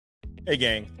Hey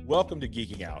gang, welcome to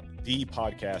Geeking Out, the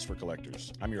podcast for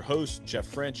collectors. I'm your host, Jeff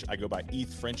French. I go by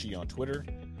ETH Frenchie on Twitter.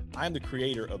 I'm the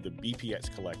creator of the BPX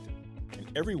Collective.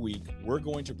 And every week, we're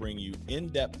going to bring you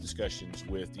in-depth discussions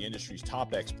with the industry's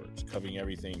top experts, covering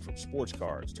everything from sports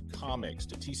cards to comics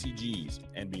to TCGs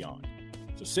and beyond.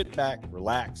 So sit back,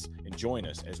 relax, and join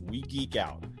us as we geek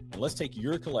out. And let's take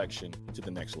your collection to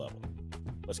the next level.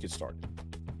 Let's get started.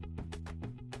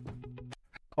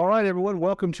 All right, everyone.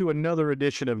 Welcome to another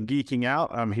edition of Geeking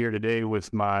Out. I'm here today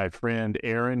with my friend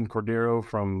Aaron Cordero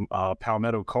from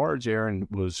Palmetto Cards. Aaron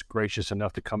was gracious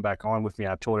enough to come back on with me.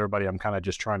 I told everybody I'm kind of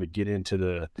just trying to get into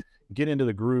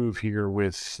the groove here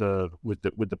with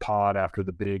the pod after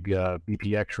the big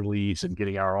BPX release and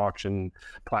getting our auction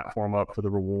platform up for the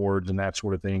rewards and that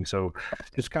sort of thing. So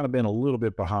just kind of been a little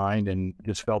bit behind and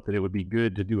just felt that it would be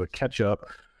good to do a catch up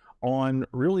on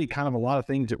really kind of a lot of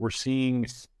things that we're seeing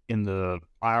in the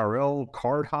IRL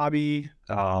card hobby,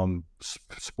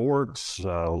 sports, we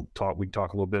can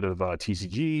talk a little bit of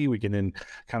TCG. We can then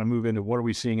kind of move into what are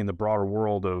we seeing in the broader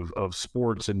world of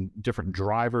sports and different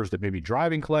drivers that may be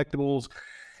driving collectibles,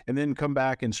 and then come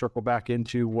back and circle back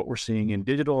into what we're seeing in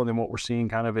digital and then what we're seeing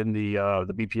kind of in the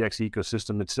BPX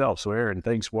ecosystem itself. So Aaron,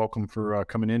 thanks. Welcome for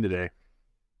coming in today.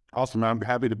 Awesome. I'm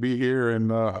happy to be here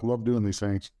and I love doing these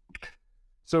things.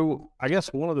 So I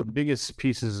guess one of the biggest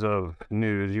pieces of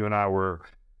news, you and I were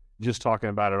just talking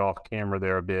about it off camera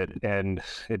there a bit, and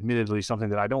admittedly something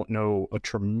that I don't know a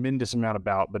tremendous amount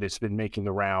about, but it's been making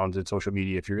the rounds in social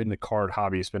media. If you're in the card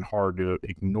hobby, it's been hard to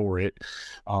ignore it,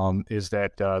 is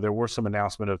that there was some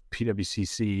announcement of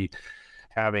PWCC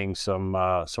having some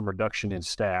reduction in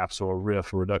staff, so a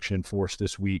reduction in force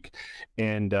this week.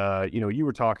 And, you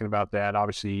were talking about that.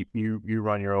 Obviously, you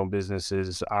run your own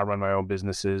businesses. I run my own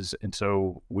businesses. And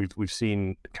so we've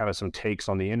seen kind of some takes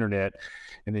on the internet.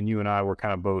 And then you and I were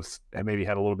kind of both maybe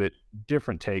had a little bit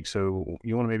different takes. So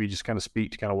you want to maybe just kind of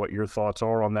speak to kind of what your thoughts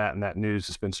are on that and that news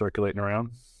that's been circulating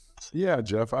around? Yeah,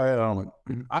 Jeff,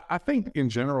 I think in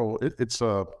general, it's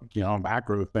a,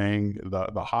 macro thing.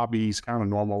 The hobby's kind of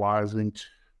normalizing.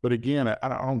 But again, I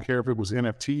don't care if it was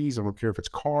NFTs. I don't care if it's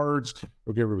cards. I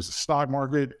don't care if it was the stock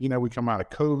market. We come out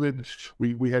of COVID.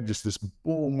 We had just this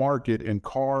bull market in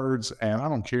cards. And I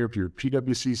don't care if you're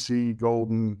PWCC,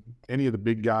 Golden, any of the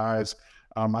big guys.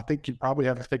 I think you probably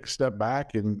have to take a step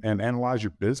back and analyze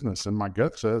your business. And my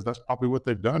gut says that's probably what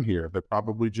they've done here. They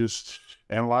probably just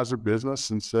analyzed their business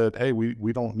and said, hey,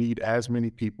 we don't need as many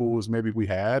people as maybe we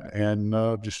had, and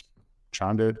just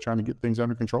trying to get things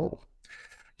under control.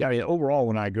 Yeah, I mean, overall,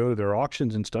 when I go to their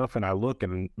auctions and stuff and I look,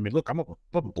 I'm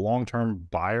a long-term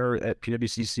buyer at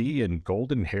PWCC and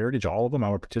Golden, Heritage, all of them.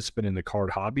 I'm a participant in the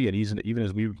card hobby. And even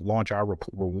as we launch our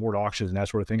reward auctions and that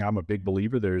sort of thing, I'm a big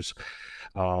believer there's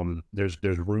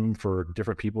room for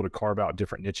different people to carve out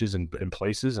different niches and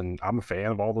places. And I'm a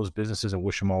fan of all those businesses and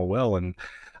wish them all well. And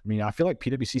I mean, I feel like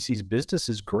PWCC's business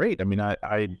is great. I mean,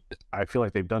 I feel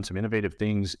like they've done some innovative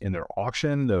things in their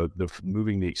auction, the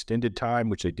moving the extended time,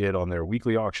 which they did on their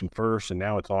weekly auction first, and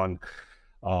now it's on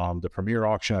the premier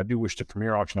auction. I do wish the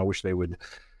premier auction, I wish they would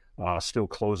still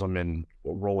close them in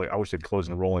rolling. I wish they'd close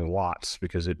in rolling lots,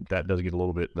 because that does get a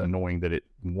little bit annoying that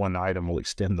one item will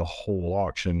extend the whole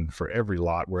auction for every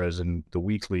lot, whereas in the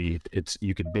weekly,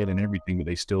 you could bid in everything, but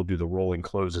they still do the rolling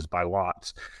closes by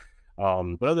lots.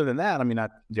 But other than that, I mean,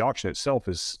 the auction itself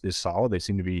is solid. They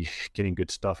seem to be getting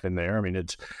good stuff in there. I mean,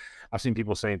 I've seen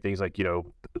people saying things like,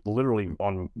 literally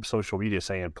on social media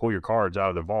saying, pull your cards out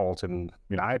of the vault. And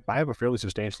I have a fairly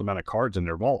substantial amount of cards in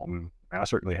their vault. And I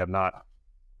certainly I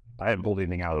haven't pulled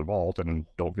anything out of the vault and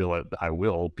don't feel that I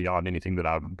will beyond anything that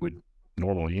I would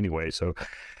normally anyway. So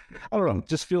I don't know. It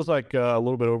just feels like a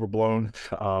little bit overblown.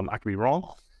 I could be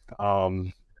wrong.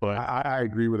 But I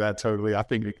agree with that totally. I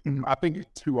think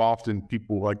too often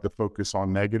people like to focus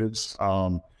on negatives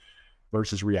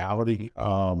versus reality.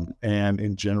 And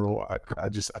in general, I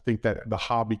think that the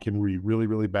hobby can be really,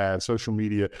 really bad. Social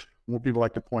media, more people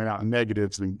like to point out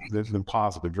negatives than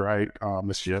positive, right?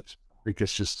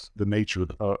 It's just the nature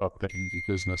of things in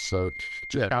business. So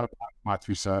just kind of my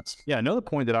 2 cents. Yeah, another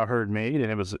point that I heard made,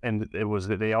 and it was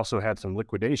that they also had some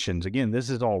liquidations. Again, this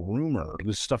is all rumor.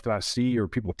 This stuff that I see or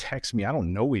people text me. I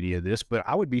don't know any of this, but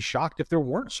I would be shocked if there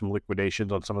weren't some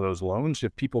liquidations on some of those loans.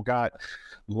 If people got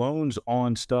loans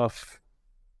on stuff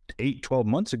 8-12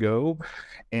 months ago,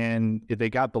 and if they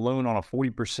got the loan on a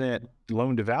 40%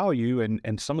 loan to value,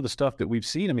 and some of the stuff that we've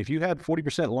seen, I mean, if you had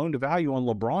 40% loan to value on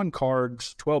LeBron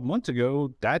cards 12 months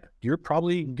ago, that you're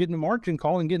probably getting a margin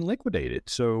call and getting liquidated.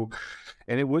 So,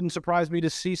 and it wouldn't surprise me to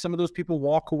see some of those people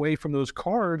walk away from those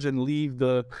cards and leave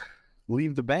the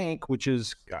leave the bank, which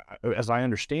is, as I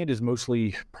understand, is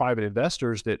mostly private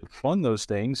investors that fund those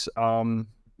things,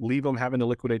 leave them having to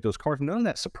liquidate those cars. None of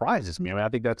that surprises me. I mean, I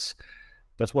think that's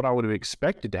what I would have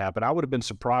expected to happen. I would have been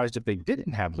surprised if they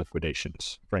didn't have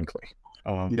liquidations, frankly.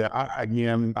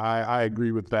 I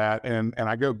agree with that. And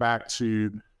I go back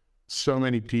to so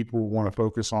many people want to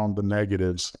focus on the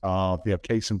negatives.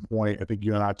 Case in point, I think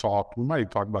you and I we might have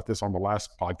talked about this on the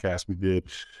last podcast we did.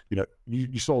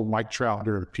 You sold Mike Trout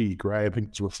during a peak, right? I think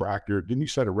it's Refractor. Didn't you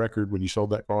set a record when you sold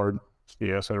that card?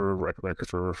 Yeah, I set a record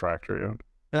for Refractor, yeah.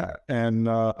 Yeah, and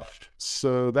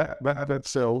so that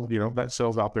sells, that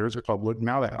sells out there as a public.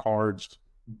 Now that card's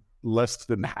less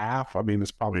than half. I mean,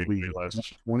 it's probably less,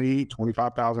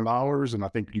 $25,000, and I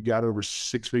think you got over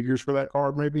 6 figures for that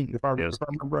card, maybe if I remember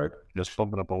right. Just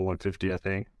bumping up on 150, I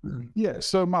think. Yeah.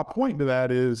 So my point to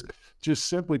that is just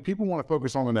simply people want to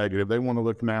focus on the negative. They want to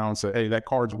look now and say, "Hey, that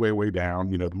card's way down."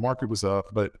 The market was up,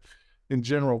 but in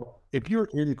general, if you're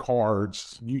in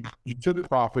cards, you took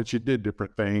profits, you did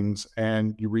different things,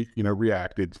 and you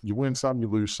reacted. You win some, you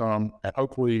lose some, and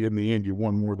hopefully in the end you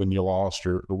won more than you lost,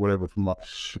 or whatever from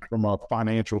a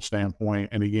financial standpoint.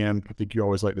 And again, I think you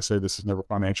always like to say this is never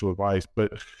financial advice,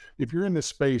 but if you're in this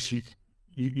space,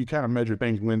 you kind of measure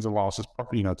things, wins and losses,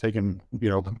 taking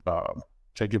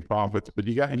profits, but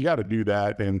you got to do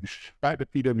that. And back to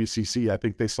PWCC, I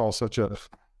think they saw such a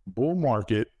bull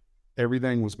market.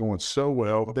 Everything was going so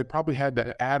well. They probably had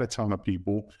to add a ton of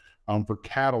people for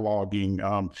cataloging.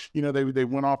 They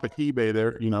went off of eBay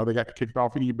there. They got kicked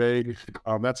off of eBay.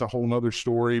 That's a whole nother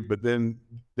story. But then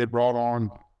they brought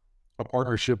on a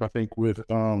partnership, I think, with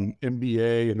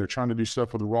NBA, and they're trying to do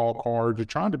stuff with the raw cards. They're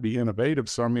trying to be innovative.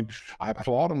 So, I mean, I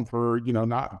applaud them for,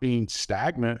 not being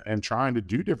stagnant and trying to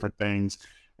do different things.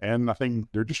 And I think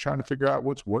they're just trying to figure out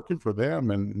what's working for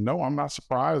them. And no, I'm not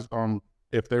surprised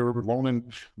if they were loaning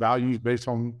values based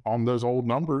on those old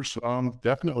numbers.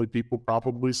 Definitely people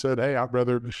probably said, "Hey, I'd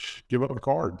rather give up a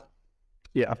card."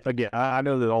 Yeah, again, I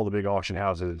know that all the big auction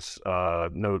houses,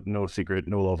 no secret,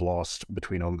 no love lost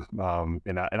between them.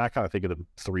 And I kind of think of the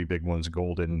 3 big ones: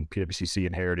 Golden, PWCC,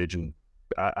 and Heritage. And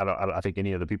I think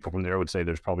any of the people from there would say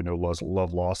there's probably no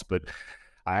love lost, but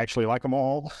I actually like them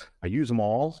all. I use them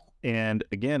all. And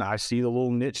again, I see the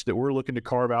little niche that we're looking to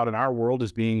carve out in our world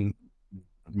as being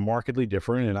markedly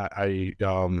different. And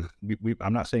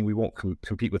I'm not saying we won't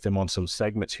compete with them on some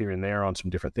segments here and there on some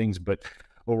different things, but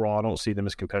overall, I don't see them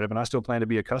as competitive. And I still plan to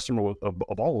be a customer of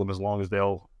all of them as long as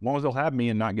they'll have me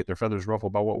and not get their feathers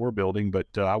ruffled by what we're building. But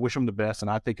I wish them the best,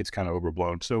 and I think it's kind of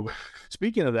overblown. So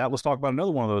speaking of that, let's talk about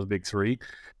another one of those big 3.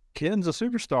 Ken's a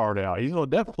superstar now. He's on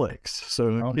Netflix.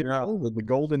 So the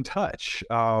Golden Touch.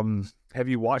 Have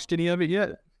you watched any of it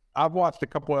yet? I've watched a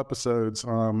couple episodes.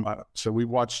 So we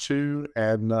watched 2,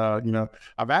 and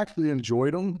I've actually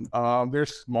enjoyed them.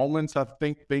 There's moments, I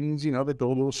think, things, they do a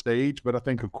little stage, but I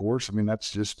think, of course,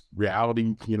 that's just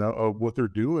reality, of what they're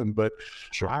doing. But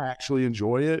sure, I actually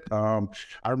enjoy it. I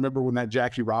remember when that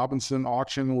Jackie Robinson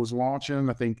auction was launching.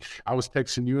 I think I was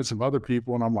texting you and some other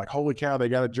people, and I'm like, "Holy cow, they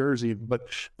got a jersey!" But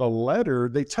the letter,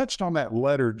 they touched on that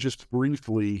letter just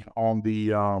briefly on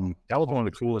the. That was one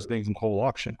of the coolest things in the whole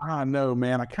auction. I know,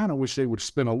 man. I kind of wish they would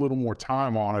spend a little more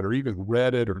time on it, or even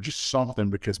read it, or just something,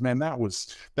 because man, that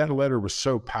letter was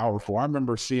so powerful. I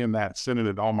remember seeing that, sending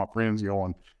it to all my friends,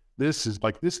 going, this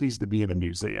needs to be in a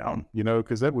museum,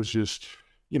 because that was just,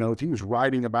 he was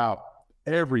writing about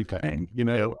everything,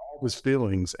 all his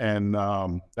feelings, and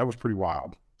that was pretty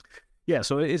wild. Yeah,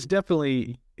 so it's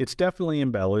definitely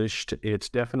embellished, it's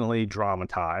definitely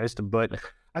dramatized, but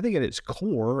I think at its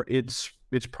core, it's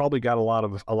probably got a lot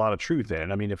of truth in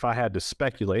it. I mean, if I had to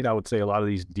speculate, I would say a lot of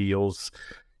these deals,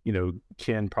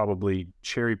 Ken probably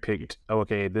cherry picked.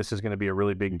 Okay, this is going to be a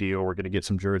really big deal. We're going to get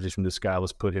some jerseys from this guy.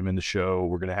 Let's put him in the show.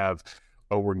 We're going to have,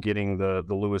 we're getting the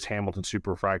Lewis Hamilton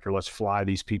Super Refractor. Let's fly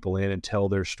these people in and tell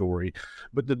their story.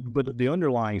 But the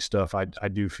underlying stuff, I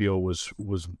do feel was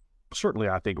certainly,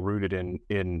 I think, rooted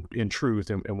in truth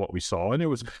and what we saw. And there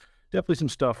was definitely some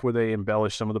stuff where they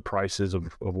embellished some of the prices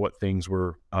of what things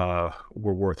were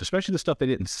worth, especially the stuff they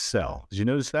didn't sell. Did you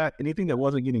notice that? Anything that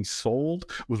wasn't getting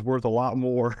sold was worth a lot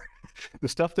more. The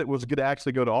stuff that was going to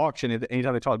actually go to auction,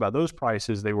 anytime they talked about those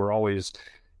prices, they were always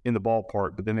in the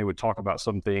ballpark, but then they would talk about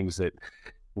some things that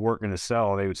weren't going to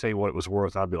sell, and they would say what it was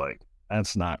worth. I'd be like,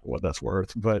 that's not what that's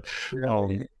worth. But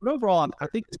overall, I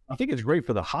think it's great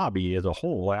for the hobby as a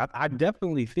whole. I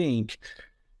definitely think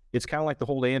it's kind of like the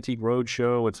whole Antique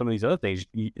Roadshow and some of these other things.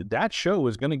 That show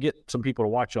is going to get some people to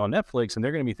watch on Netflix, and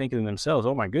they're going to be thinking to themselves,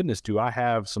 "Oh my goodness, do I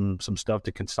have some stuff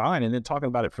to consign?" And then talking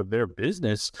about it for their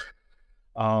business.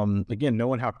 Again,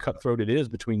 knowing how cutthroat it is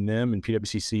between them and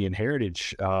PWCC and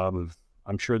Heritage,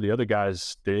 I'm sure the other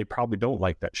guys, they probably don't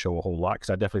like that show a whole lot, because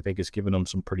I definitely think it's given them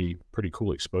some pretty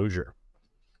cool exposure.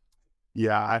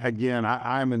 Yeah,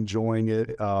 I'm enjoying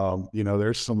it.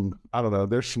 There's some, I don't know,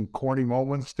 there's some corny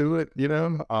moments to it,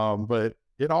 but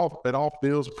it all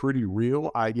feels pretty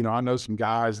real. I know some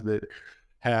guys that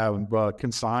have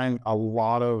consigned a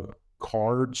lot of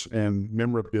cards and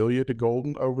memorabilia to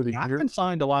Golden over the years. I've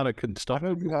consigned a lot of stuff. I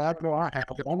know you have, I have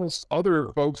almost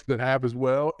other folks that have as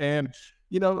well. And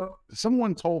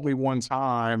someone told me one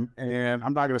time, and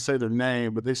I'm not going to say their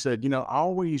name, but they said, I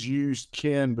always used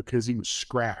Ken because he was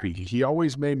scrappy. He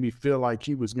always made me feel like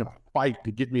he was going to fight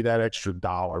to get me that extra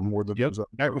dollar more than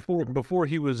before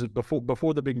he was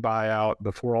before the big buyout,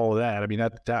 before all of that. I mean,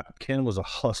 that Ken was a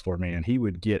hustler, man. He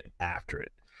would get after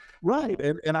it. Right.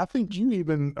 And I think you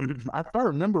even, if I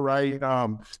remember right,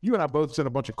 you and I both sent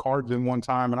a bunch of cards in one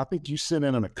time, and I think you sent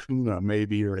in an Acuna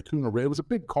maybe, or an Acuna Red. It was a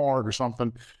big card or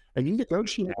something. And you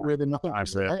negotiate with him. I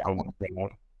said,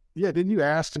 yeah, didn't you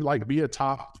ask to be a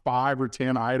top 5 or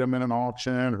 10 item in an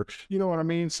auction, or you know what I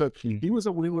mean? So he was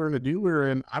a wheeler and a dealer,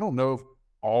 and I don't know if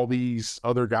all these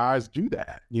other guys do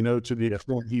that, to the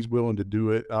extent he's willing to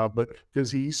do it. But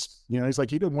because he's like,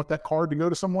 he doesn't want that card to go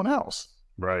to someone else.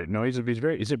 Right. No, he's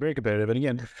very competitive. And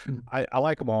again, I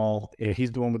like them all.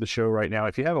 He's the one with the show right now.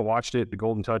 If you haven't watched it, the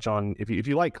Golden Touch on, if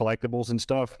you like collectibles and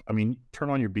stuff, I mean, turn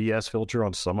on your BS filter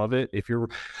on some of it.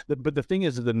 But the thing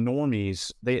is, the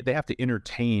normies, they have to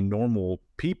entertain normal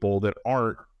people that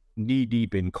aren't knee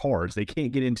deep in cards. They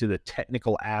can't get into the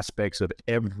technical aspects of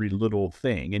every little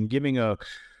thing, and giving a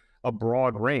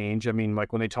broad range. I mean,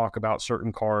 like when they talk about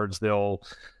certain cards, they'll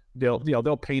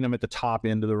paint them at the top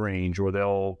end of the range, or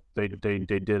they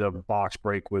did a box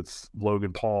break with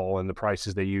Logan Paul, and the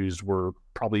prices they used were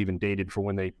probably even dated for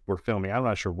when they were filming. I'm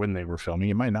not sure when they were filming.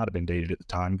 It might not have been dated at the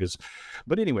time,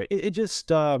 but anyway, it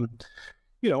just and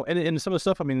some of the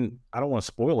stuff, I mean, I don't want to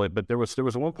spoil it, but there was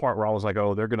one part where I was like,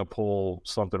 oh, they're gonna pull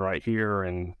something right here,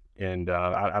 and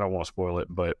I don't want to spoil it,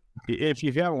 but if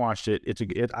you haven't watched it,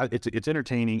 it's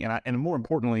entertaining, and more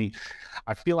importantly,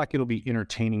 I feel like it'll be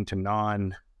entertaining to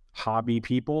non-hobby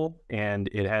people, and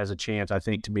it has a chance, I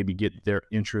think, to maybe get their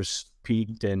interest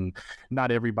piqued. And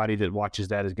not everybody that watches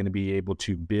that is going to be able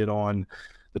to bid on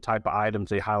the type of items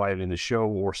they highlighted in the show,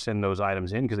 or send those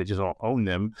items in because they just don't own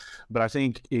them. But I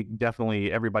think it definitely,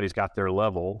 everybody's got their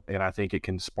level, and I think it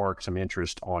can spark some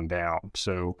interest on down.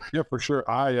 So yeah, for sure.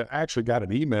 I actually got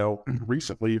an email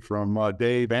recently from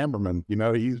Dave Amberman.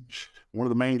 He's one of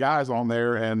the main guys on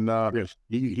there, and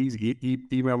he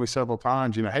emailed me several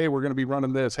times, hey, we're going to be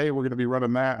running this, hey, we're going to be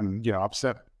running that. And I've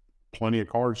sent plenty of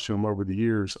cards to him over the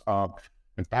years.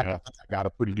 In fact, I got a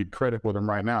pretty good credit with him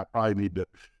right now. I probably need to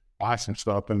buy some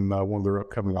stuff in one of their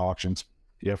upcoming auctions.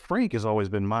 Yeah, Frank has always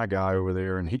been my guy over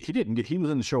there, and he was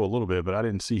in the show a little bit, but I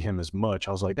didn't see him as much.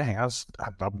 I was like, dang,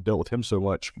 I've dealt with him so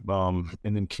much, and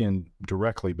then Ken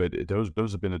directly, but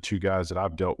those have been the two guys that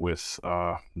I've dealt with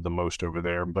the most over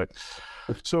there. But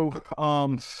so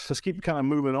let's keep kind of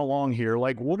moving along here.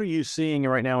 Like, what are you seeing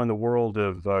right now in the world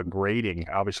of grading?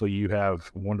 Obviously, you have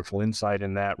wonderful insight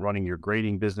in that, running your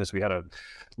grading business. We had a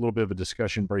little bit of a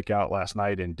discussion breakout last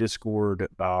night in Discord,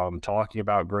 talking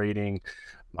about grading.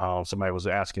 Somebody was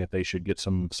asking if they should get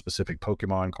some specific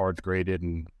Pokemon cards graded,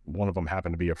 and one of them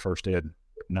happened to be a first ed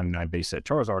 99 base set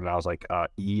Charizard, and I was like,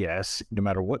 yes, no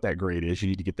matter what that grade is, you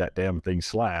need to get that damn thing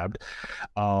slabbed.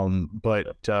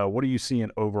 But what are you seeing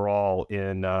overall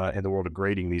in the world of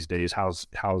grading these days?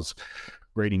 How's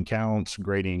grading counts?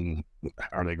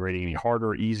 Are they grading any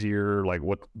harder, easier? Like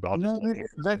what?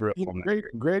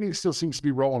 Grading still seems to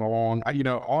be rolling along.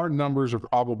 Our numbers are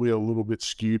probably a little bit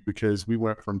skewed because we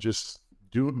went from just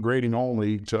doing grading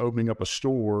only to opening up a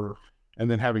store and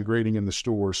then having grading in the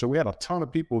store. So we had a ton of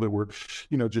people that were,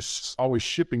 just always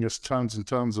shipping us tons and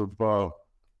tons of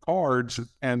cards.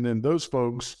 And then those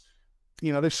folks,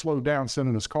 they slowed down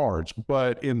sending us cards.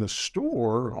 But in the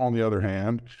store, on the other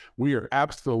hand, we are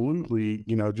absolutely,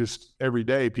 just every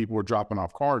day people are dropping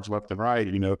off cards left and right,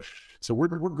 So we're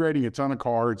grading a ton of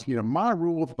cards. My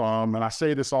rule of thumb, and I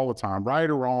say this all the time, right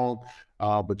or wrong,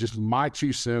 but just my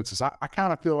 2 cents is I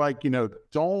kind of feel like,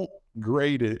 don't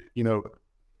grade it,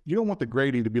 you don't want the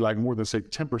grading to be like more than, say,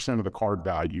 10% of the card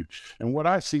value. And what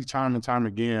I see time and time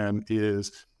again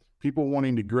is people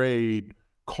wanting to grade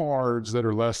cards that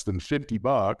are less than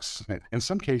 $50. In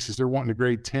some cases, they're wanting to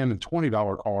grade $10 and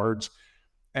 $20 cards,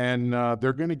 and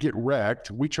they're going to get wrecked.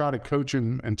 We try to coach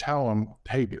them and tell them,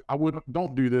 hey,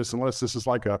 don't do this unless this is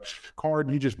like a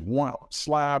card you just want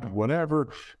slabbed, whatever,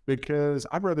 because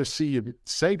I'd rather see you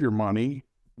save your money,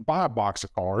 buy a box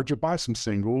of cards or buy some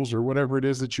singles or whatever it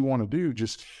is that you want to do.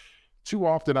 Just too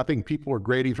often, I think people are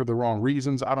grading for the wrong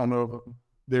reasons. I don't know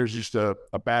there's just a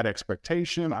bad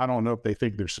expectation. I don't know if they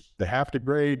think they have to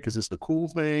grade because it's the cool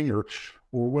thing or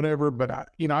whatever. But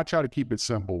I try to keep it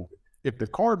simple. If the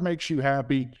card makes you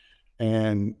happy,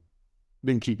 and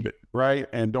then keep it, right?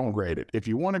 And don't grade it. If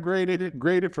you want to grade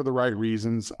it for the right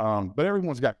reasons. But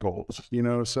everyone's got goals,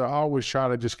 so I always try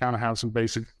to just kind of have some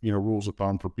basic, rules of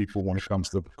thumb for people when it comes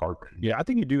to the card grading. Yeah, I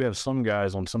think you do have some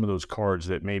guys on some of those cards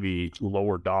that maybe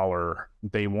lower dollar,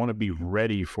 they want to be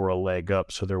ready for a leg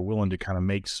up, so they're willing to kind of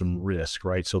make some risk,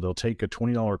 right? So they'll take a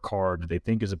 $20 card that they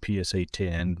think is a PSA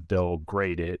 10, they'll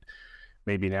grade it.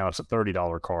 Maybe now it's a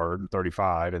 $30 card,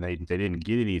 35, and they didn't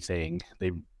get anything.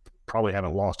 They probably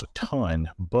haven't lost a ton,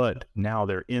 but now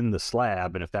they're in the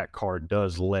slab, and if that card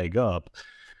does leg up,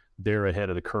 they're ahead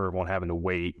of the curve on having to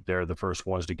wait. They're the first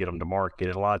ones to get them to market.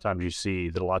 And a lot of times you see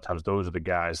that a lot of times those are the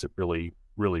guys that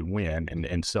really win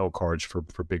and sell cards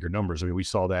for bigger numbers. I mean, we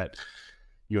saw that.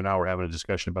 You and I were having a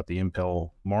discussion about the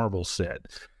Impel Marvel set,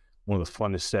 one of the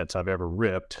funnest sets I've ever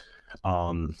ripped.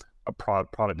 A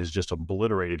product is just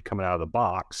obliterated coming out of the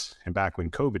box. And back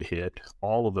when COVID hit,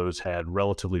 all of those had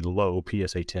relatively low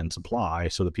PSA 10 supply.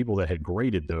 So the people that had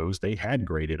graded those, they had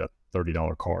graded a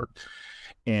 $30 card.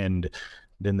 And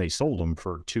then they sold them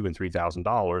for $2,000 and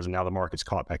 $3,000. And now the market's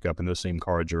caught back up and those same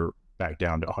cards are back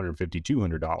down to $150,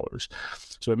 $200.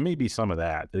 So it may be some of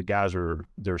that. The guys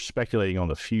they're speculating on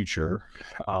the future.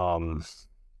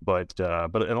 But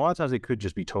and a lot of times they could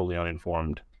just be totally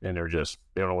uninformed and they don't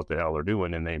know what the hell they're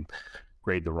doing and they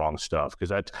grade the wrong stuff.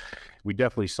 Because we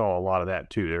definitely saw a lot of that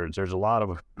too. There's a lot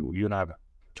of, you and I have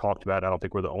talked about, I don't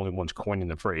think we're the only ones coining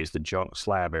the phrase, the junk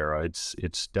slab era.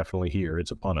 It's definitely here.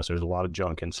 It's upon us. There's a lot of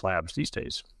junk in slabs these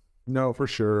days. No, for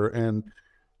sure. And,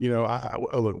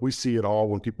 look, we see it all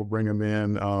when people bring them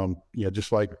in.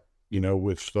 Just like,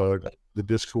 with the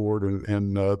Discord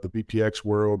and the BPX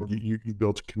world, you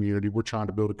built a community. We're trying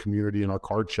to build a community in our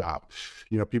card shop.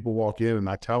 People walk in and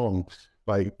I tell them,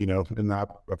 and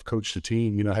I've coached the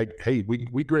team, hey,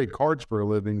 we grade cards for a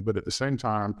living, but at the same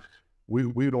time,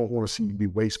 we don't want to see you be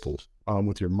wasteful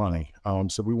with your money.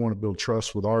 So we want to build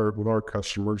trust with our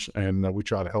customers, and we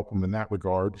try to help them in that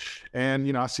regard.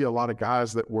 And, I see a lot of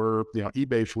guys that were,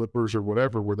 eBay flippers or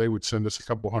whatever, where they would send us a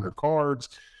couple hundred cards,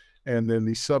 and then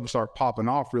these subs start popping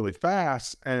off really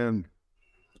fast and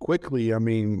quickly. I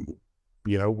mean,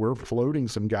 we're floating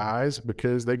some guys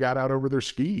because they got out over their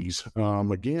skis.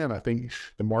 Again, I think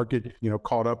the market,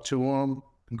 caught up to them.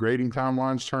 Grading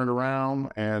timelines turned around,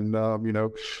 and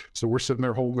so we're sitting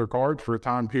there holding their cards for a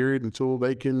time period until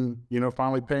they can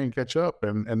finally pay and catch up,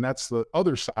 and that's the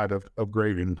other side of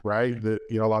grading, right, that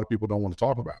a lot of people don't want to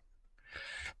talk about.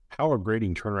 How are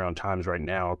grading turnaround times right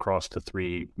now across the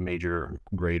three major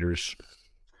graders?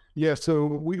 Yeah, so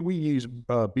we use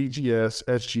BGS,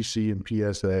 SGC, and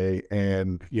PSA,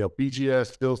 and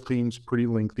BGS still seems pretty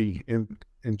lengthy in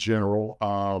general.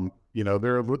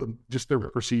 They're just their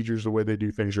procedures, the way they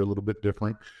do things are a little bit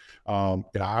different.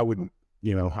 I would,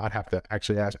 I'd have to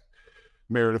actually ask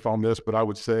Meredith on this, but I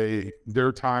would say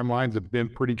their timelines have been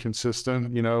pretty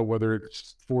consistent. Whether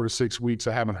it's 4 to 6 weeks,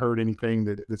 I haven't heard anything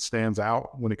that stands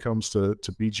out when it comes to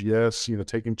BGS.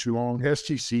 Taking too long.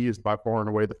 SGC is by far and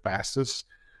away the fastest.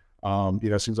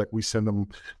 It seems like we send them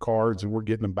cards and we're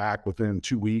getting them back within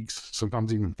 2 weeks,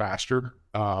 sometimes even faster.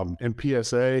 And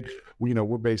PSA,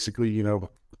 we're basically,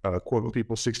 quoting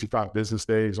people 65 business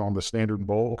days on the standard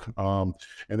bulk. And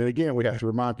then again, we have to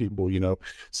remind people,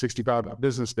 65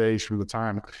 business days from the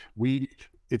time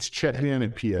it's checked in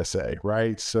at PSA,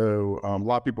 right? So a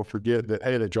lot of people forget that,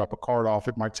 hey, they drop a card off.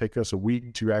 It might take us a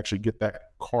week to actually get that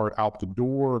card out the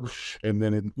door. And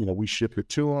then, we ship it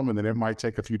to them. And then it might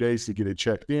take a few days to get it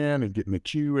checked in and get in the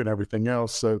queue and everything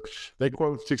else. So they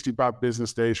quote 65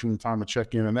 business days from the time of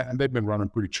check-in. And they've been running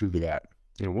pretty true to that.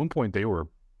 At one point, they were,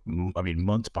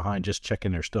 months behind just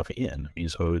checking their stuff in.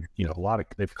 So,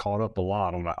 they've caught up a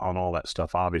lot on all that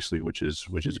stuff, obviously, which is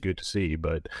good to see.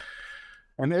 But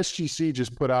and SGC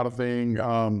just put out a thing,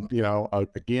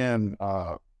 again,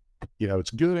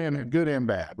 it's good and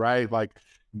bad, right? Like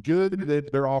good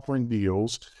that they're offering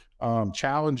deals,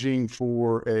 challenging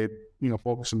for a,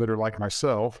 focus emitter like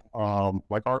myself,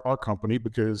 like our company,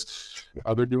 because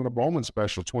they're doing a Bowman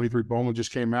special. 23 Bowman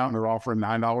just came out and they're offering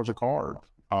 $9 a card,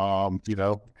 and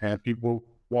people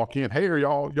walk in, hey, are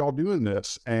y'all doing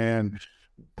this? And,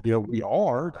 we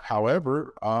are,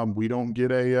 however, we don't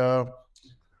get a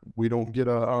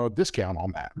discount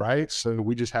on that, right? So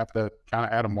we just have to kind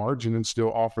of add a margin and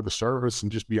still offer the service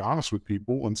and just be honest with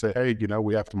people and say, hey,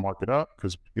 we have to mark it up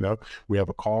because, we have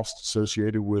a cost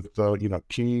associated with,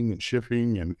 keying and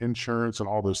shipping and insurance and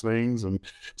all those things. And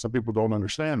some people don't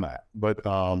understand that. But,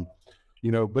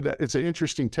 But it's an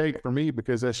interesting take for me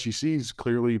because SGC is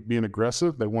clearly being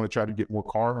aggressive. They want to try to get more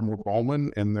car and more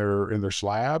Bowman in their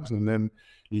slabs. And then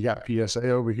you got PSA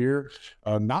over here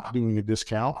not doing a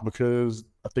discount because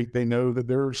I think they know that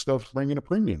their stuff's bringing a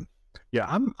premium. Yeah,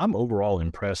 I'm overall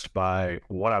impressed by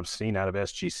what I've seen out of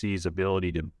SGC's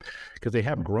ability to, because they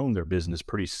have grown their business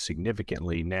pretty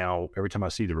significantly. Now, every time I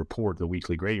see the report, the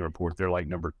weekly grading report, they're like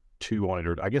number 2 on it,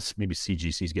 or I guess maybe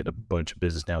CGC's getting a bunch of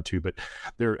business now too, but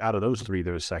they're out of those 3,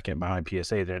 they're second behind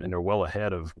PSA, and they're well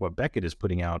ahead of what Beckett is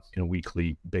putting out on a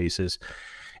weekly basis.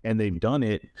 And they've done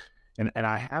it, and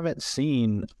I haven't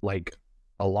seen like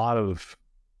a lot of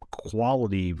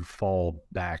quality fall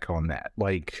back on that.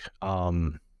 Like,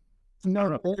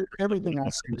 No, everything I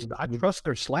see. I trust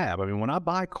their slab. I mean, when I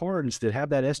buy cards that have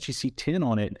that SGC 10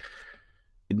 on it,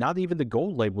 not even the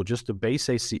gold label, just the base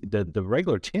AC, the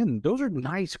regular 10, those are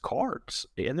nice cards,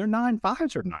 and their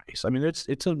 9.5s are nice. I mean,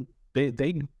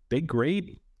 they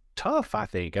grade tough, I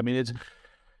think. I mean, it's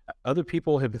other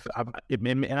people have,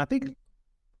 and I think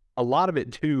a lot of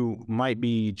it too might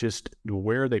be just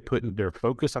where they put their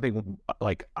focus. I think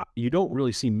like you don't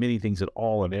really see many things at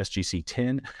all in SGC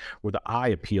 10 where the eye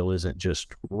appeal isn't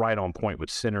just right on point with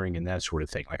centering and that sort of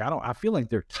thing. Like I feel like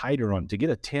they're tighter on, to get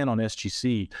a 10 on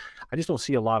SGC. I just don't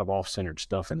see a lot of off-centered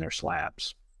stuff in their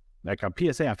slabs. Like on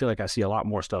PSA, I feel like I see a lot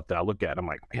more stuff that I look at. I'm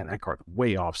like, man, that card's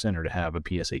way off-center to have a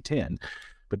PSA 10.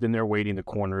 But then they're weighting the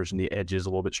corners and the edges a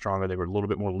little bit stronger. They were a little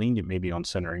bit more lenient maybe on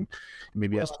centering.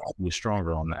 Maybe SGC is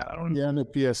stronger on that. I don't know. Yeah, and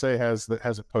the PSA has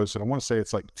it posted. I want to say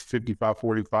it's like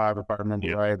 55-45 if I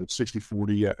remember right, or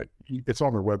 60-40. It's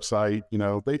on their website.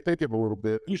 They give a little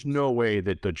bit. There's no way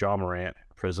that the John Morant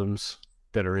prisms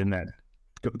that are in that,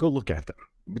 go look at them.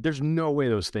 But there's no way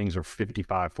those things are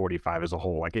 55-45 as a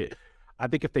whole. Like I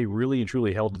think if they really and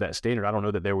truly held to that standard, I don't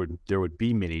know that there would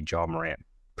be many John Morant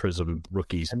prism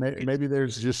rookies. And maybe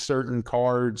there's just certain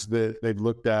cards that they've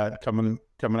looked at coming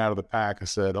out of the pack and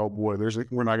said, "Oh boy,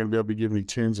 we're not going to be able to give any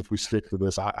 10s if we stick to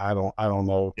this." I don't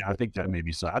know. Yeah, I think that may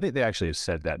be so. I think they actually have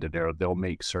said that they'll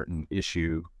make certain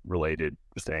issue related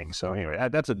things. So anyway,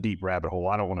 that's a deep rabbit hole.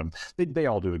 I don't want to. They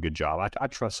all do a good job. I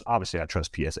trust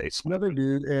PSA. No, they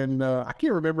do. And I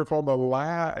can't remember if on the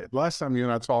last time you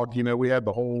and I talked, we had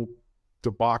the whole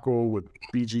debacle with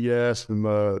BGS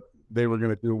and they were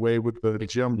going to do away with the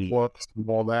Gem Plus and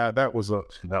all that. That was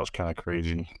kind of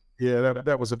crazy. Yeah,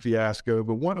 that was a fiasco.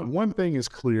 But one thing is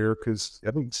clear, because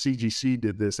I think CGC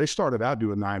did this. They started out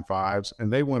doing 9.5s,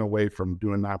 and they went away from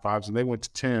doing 9.5s, and they went to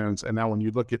 10s. And now when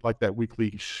you look at like that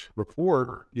weekly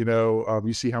report,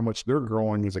 you see how much they're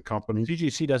growing as a company.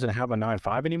 CGC doesn't have a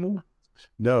 9.5 anymore?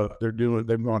 No, they've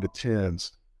gone to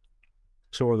 10s.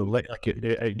 So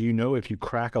do you know if you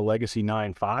crack a Legacy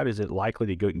 9.5, is it likely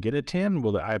to go and get a 10?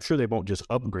 Well, I'm sure they won't just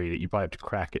upgrade it. You probably have to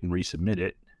crack it and resubmit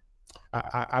it.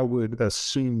 I would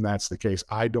assume that's the case.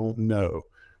 I don't know.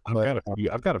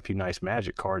 I've got a few nice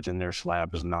Magic cards in their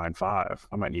slab as 9.5.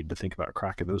 I might need to think about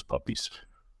cracking those puppies.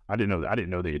 I didn't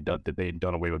know they had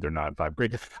done away with their 9.5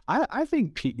 grade. I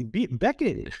think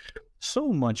Beckett, so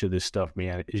much of this stuff,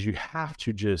 man, is you have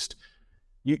to just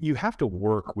you have to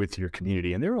work with your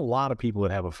community. And there are a lot of people that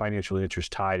have a financial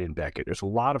interest tied in Beckett. There's a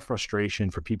lot of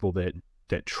frustration for people that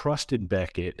trusted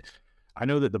Beckett. I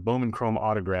know that the Bowman Chrome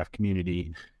autograph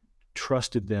community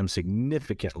trusted them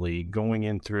significantly going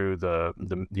in through the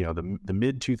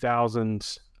mid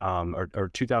 2000s or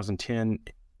 2010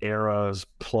 eras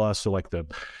plus. So like the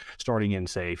starting in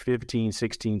say 15,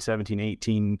 16, 17,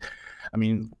 18. I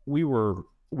mean, we were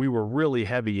really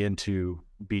heavy into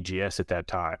BGS at that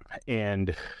time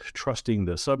and trusting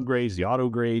the subgrades, the auto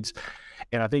grades.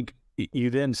 And I think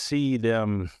you then see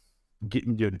them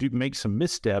make some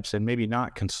missteps and maybe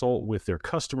not consult with their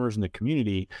customers and the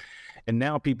community. And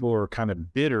now people are kind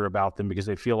of bitter about them because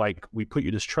they feel like we put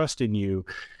this trust in you.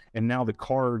 And now the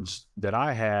cards that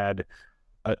I had,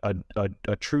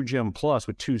 a True Gem Plus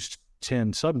with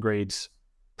 210 subgrades,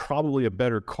 probably a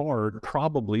better card,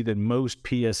 probably than most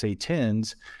PSA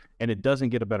 10s, and it doesn't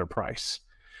get a better price.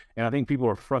 And I think people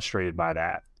are frustrated by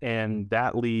that. And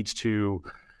that leads to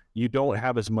you don't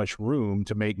have as much room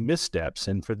to make missteps.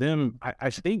 And for them, I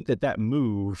think that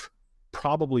move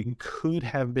probably could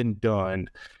have been done.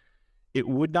 It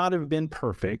would not have been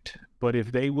perfect, but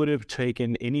if they would have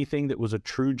taken anything that was a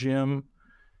true gem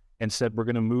and said, we're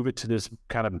going to move it to this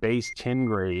kind of base 10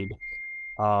 grade,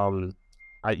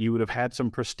 you would have had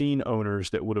some pristine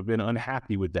owners that would have been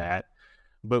unhappy with that.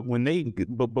 But when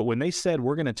they said,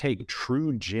 we're going to take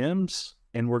true gems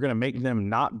and we're going to make them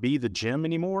not be the gem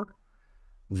anymore,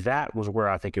 that was where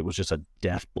I think it was just a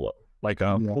death blow. Like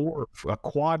a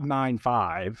quad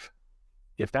 9.5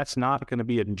 if that's not going to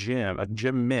be a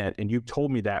gym mint, and you've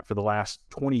told me that for the last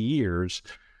 20 years,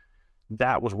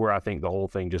 that was where I think the whole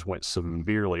thing just went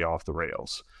severely off the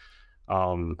rails.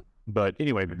 But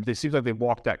anyway, it seems like they've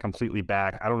walked that completely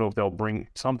back. I don't know if they'll bring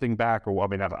something back, or I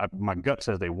mean, my gut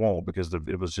says they won't, because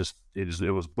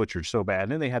it was butchered so bad.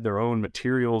 And then they had their own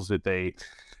materials that and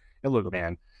look,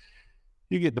 man,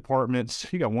 you get departments.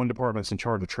 You got one department's in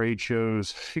charge of trade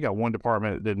shows. You got one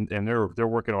department, and they're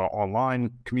working on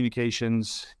online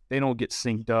communications. They don't get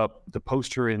synced up. The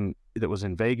poster that was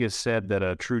in Vegas said that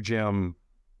a True Gem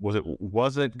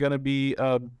wasn't going to be.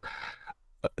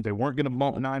 They weren't going to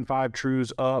bump 9.5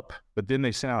 Trues up, but then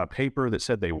they sent out a paper that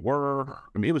said they were.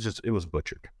 I mean, it was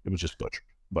butchered. It was just butchered.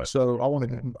 But so I want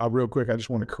to real quick. I just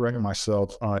want to correct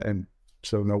myself, and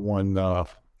so no one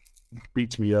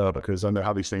beats me up, because I know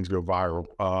how these things go viral.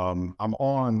 I'm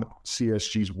on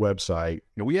CSG's website.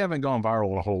 We haven't gone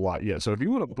viral a whole lot yet. So if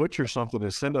you want to butcher something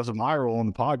and send us a viral on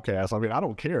the podcast, I mean, I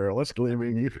don't care. Let's go for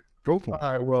it. All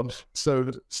right. Well,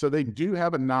 so they do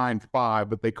have a 9.5,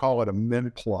 but they call it a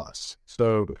mint plus.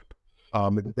 So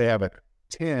they have a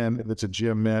 10 that's a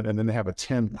gym mint, and then they have a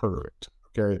 10 perfect.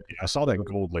 Okay. Yeah, I saw that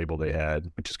gold label they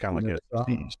had, which is kind of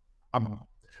like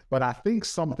but I think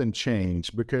something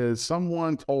changed, because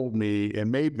someone told me,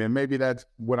 and maybe that's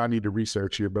what I need to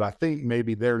research here, but I think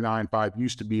maybe their 9.5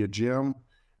 used to be a gym,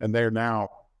 and they're now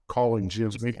calling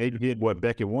gyms. Maybe they did what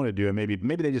Beckett wanted to do, and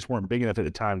maybe they just weren't big enough at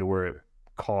the time to where it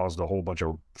caused a whole bunch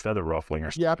of feather ruffling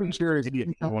or something. Yeah, I'm curious.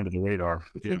 Under the radar.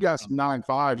 If you got some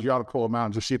 9.5s, you ought to pull them out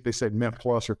and just see if they say mint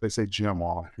plus or if they say gym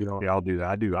on. Yeah, I'll do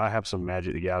that. I have some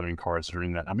Magic the Gathering cards that are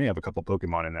in that. I may have a couple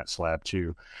Pokemon in that slab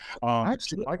too.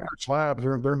 Actually, I got slabs.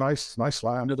 They're nice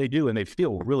slabs. No, they do, and they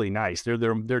feel really nice. They're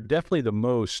definitely the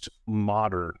most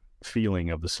modern feeling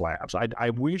of the slabs. I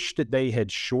wish that they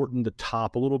had shortened the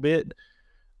top a little bit.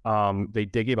 They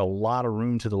gave a lot of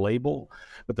room to the label,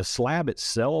 but the slab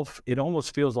itself, it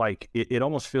almost feels like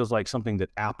something that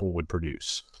Apple would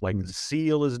produce. Like the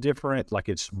seal is different, like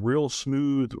it's real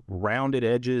smooth, rounded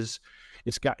edges.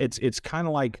 It's kind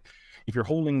of like if you're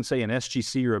holding, say, an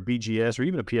SGC or a BGS or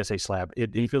even a PSA slab,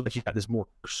 it feels like you got this more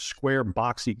square,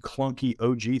 boxy, clunky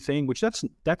OG thing, which that's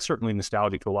certainly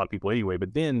nostalgic to a lot of people anyway.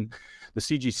 But then the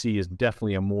CGC is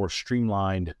definitely a more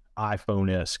streamlined,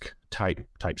 iPhone-esque type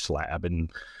slab, and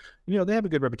they have a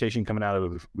good reputation coming out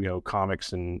of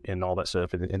comics and all that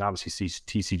stuff, and obviously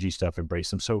TCG stuff embrace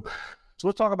them. So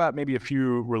let's talk about maybe a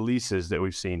few releases that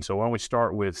we've seen. So why don't we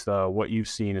start with what you've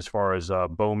seen as far as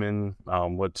Bowman?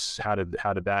 How did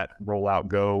that rollout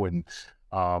go? And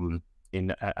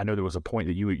I know there was a point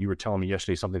that you were telling me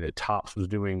yesterday, something that Topps was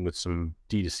doing with some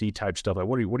D2C type stuff. Like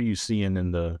what are you seeing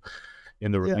in the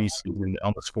release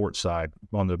on the sports side,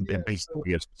 on the baseball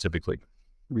specifically?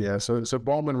 Yeah, so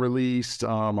Bowman released.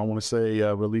 I want to say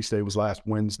release day was last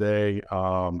Wednesday.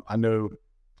 I know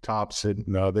Topps had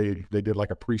they did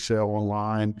like a pre-sale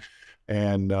online,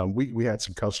 and we had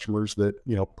some customers that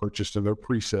purchased in their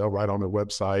pre-sale right on their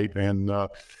website, and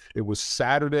it was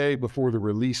Saturday before the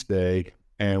release day,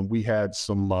 and we had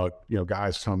some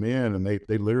guys come in, and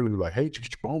they literally were like, "Hey, did you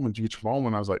get your Bowman? Did you get your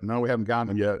Bowman?" I was like, "No, we haven't gotten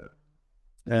them yet."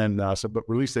 And but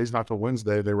release day's not till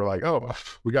Wednesday. They were like, "Oh,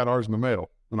 we got ours in the mail,"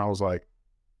 and I was like,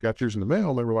 "Got yours in the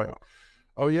mail?" And they were like,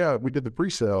 "Oh yeah, we did the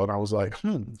pre-sale." And I was like,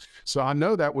 So I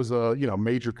know that was a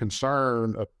major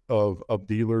concern of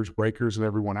dealers, breakers, and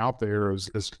everyone out there is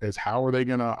how are they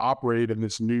going to operate in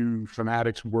this new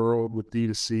Fanatics world with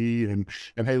D2C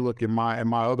and hey, look, in my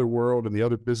other world and the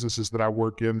other businesses that I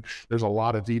work in, there's a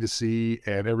lot of D2C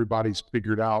and everybody's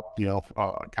figured out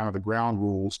kind of the ground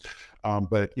rules.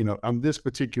 But on this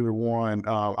particular one,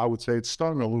 I would say it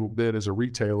stung a little bit as a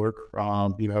retailer.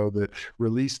 That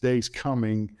release day's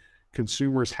coming.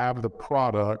 Consumers have the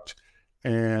product,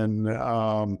 and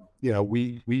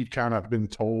we've kind of been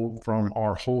told from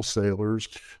our wholesalers,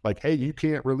 like, hey, you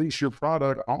can't release your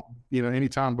product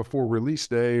anytime before release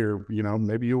day, or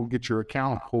maybe you'll get your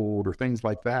account pulled or things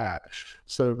like that.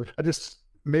 So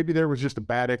maybe there was just a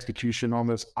bad execution on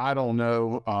this. I don't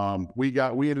know. We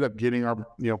ended up getting our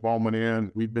Bowman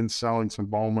in. We've been selling some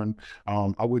Bowman.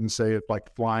 I wouldn't say it's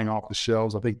like flying off the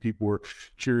shelves. I think people were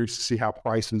curious to see how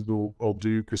prices will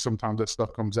do, because sometimes that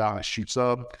stuff comes out and it shoots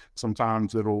up.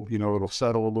 Sometimes it'll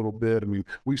settle a little bit. I mean,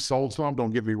 we've sold some,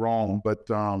 don't get me wrong, but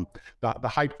the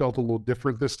hype felt a little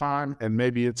different this time, and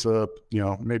maybe it's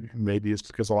maybe it's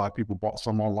because a lot of people bought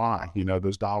some online.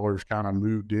 Those dollars kind of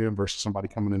moved in versus somebody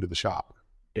coming into the shop.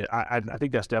 I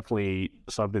think that's definitely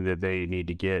something that they need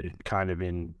to get kind of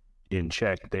in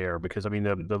check there, because I mean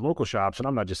the local shops, and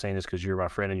I'm not just saying this because you're my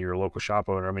friend and you're a local shop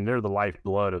owner. I mean, they're the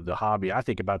lifeblood of the hobby. I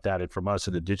think about that from us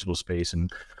in the digital space,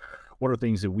 and what are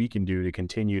things that we can do to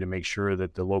continue to make sure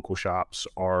that the local shops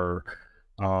are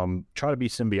try to be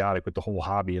symbiotic with the whole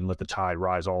hobby and let the tide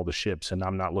rise all the ships. And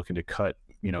I'm not looking to cut,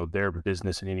 their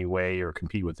business in any way or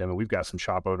compete with them. And we've got some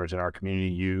shop owners in our community,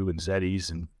 you and Zeddy's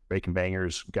and Bacon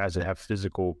Bangers, guys that have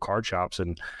physical card shops.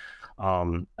 And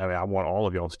I want all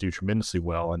of y'all to do tremendously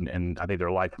well. And I think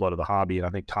they're lifeblood of the hobby. And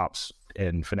I think Topps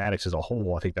and Fanatics as a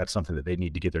whole, I think that's something that they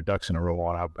need to get their ducks in a row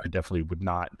on. I definitely would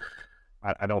not.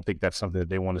 I don't think that's something that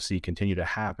they want to see continue to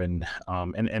happen.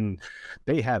 And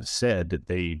they have said that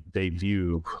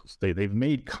they've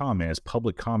made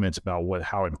public comments about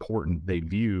how important they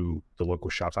view the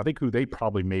local shops. I think who they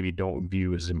probably maybe don't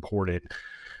view as important,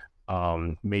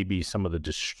 maybe some of the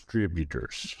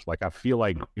distributors. Like I feel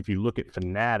like if you look at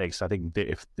Fanatics, I think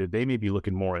they may be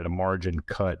looking more at a margin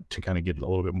cut to kind of get a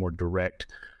little bit more direct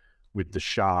with the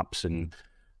shops. And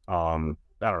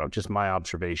I don't know, just my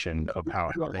observation of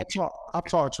how I've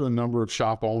talked to a number of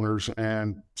shop owners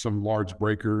and some large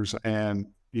breakers, and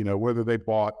whether they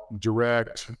bought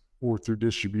direct or through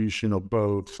distribution or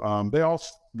both,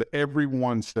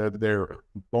 everyone said their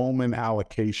Bowman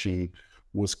allocation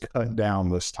was cut down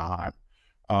this time.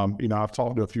 I've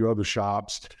talked to a few other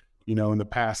shops. In the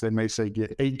past they may say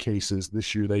get 8 cases.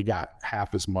 This year they got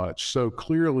half as much. So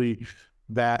clearly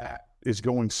that is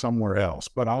going somewhere else.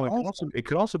 But it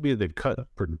could also be the cut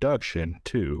production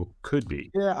too. Could be.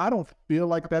 Yeah, I don't feel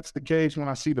like that's the case when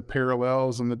I see the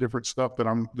parallels and the different stuff that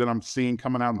I'm seeing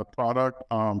coming out in the product.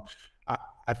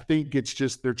 I think it's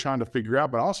just they're trying to figure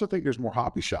out, but I also think there's more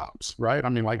hobby shops, right? I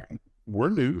mean, like we're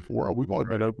new. We've only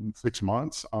been open 6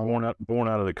 months. Born out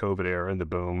of the COVID era and the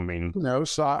boom. I mean,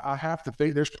 so I have to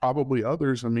think there's probably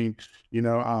others. I mean,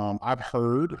 I've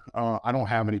heard, I don't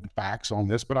have any facts on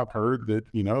this, but I've heard that,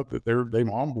 that they've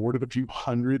onboarded a few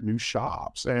hundred new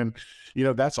shops. And,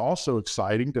 that's also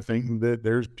exciting to think that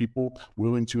there's people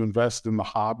willing to invest in the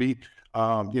hobby.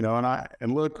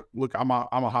 And look, I'm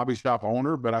a hobby shop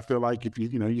owner, but I feel like if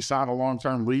you sign a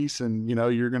long-term lease and,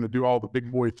 you're going to do all the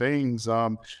big boy things,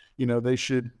 they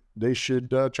should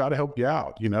try to help you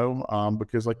out,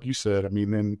 because like you said, I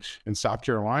mean, in South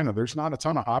Carolina, there's not a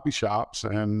ton of hobby shops,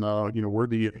 and we're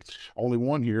the only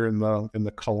one here in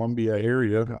the Columbia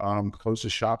area.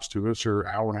 Closest shops to us are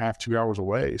 1.5 to 2 hours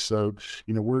away. So,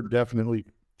 we're definitely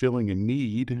filling a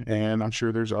need, and I'm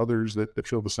sure there's others that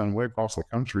feel the same way across the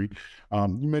country.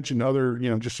 You mentioned other,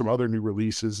 just some other new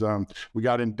releases. We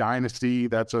got in Dynasty.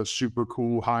 That's a super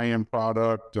cool high-end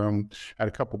product. Had a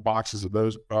couple boxes of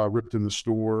those ripped in the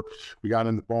store. We got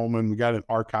in the Bowman. We got an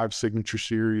Archive Signature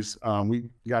Series. We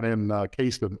got in a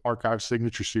case of Archive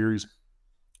Signature Series,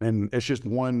 and it's just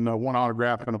one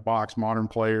autograph in a box, Modern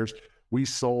Players. We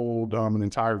sold an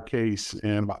entire case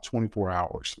in about 24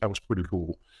 hours. That was pretty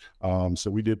cool.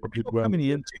 So we did. Are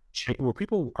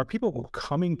people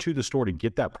coming to the store to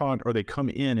get that product, or they come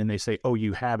in and they say, "Oh,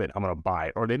 you have it, I'm going to buy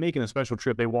it," or are they making a special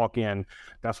trip? They walk in,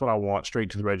 that's what I want, straight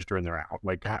to the register, and they're out.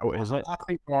 Like, how is that? I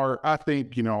think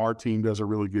our team does a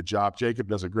really good job. Jacob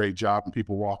does a great job, and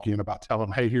people walk in about telling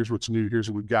them, "Hey, here's what's new. Here's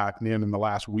what we've gotten in the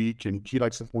last week," and he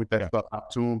likes to point that stuff out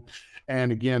to them.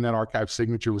 And again, that Archive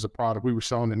Signature was a product we were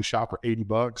selling in the shop for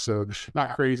 $80, so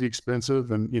not crazy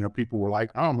expensive. And people were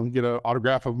like, "Oh, I'm going to get an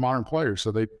autograph of Modern Players,"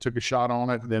 so they took a shot on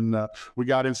it. Then we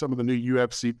got in some of the new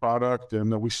UFC product,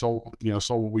 and we sold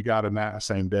what we got in that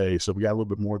same day. So we got a little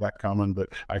bit more of that coming, but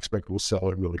I expect we'll sell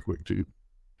it really quick too.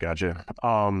 Gotcha.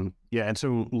 Yeah, and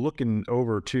so looking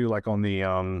over too, like on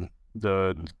the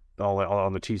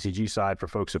TCG side, for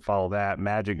folks that follow that,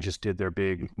 Magic just did their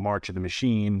big March of the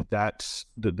Machine. That's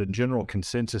the general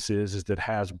consensus is that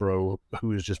Hasbro,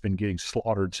 who has just been getting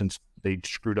slaughtered since they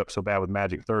screwed up so bad with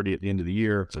Magic 30 at the end of the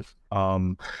year,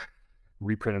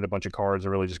 reprinted a bunch of cards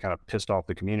and really just kind of pissed off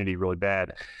the community really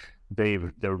bad.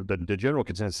 The general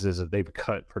consensus is that they've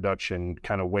cut production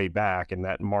kind of way back, and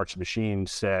that March Machine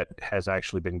set has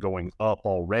actually been going up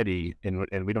already, and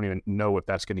we don't even know if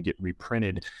that's going to get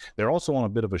reprinted. They're also on a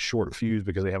bit of a short fuse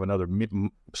because they have another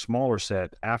smaller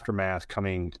set, Aftermath,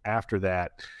 coming after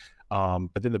that.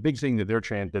 But then the big thing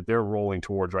that they're rolling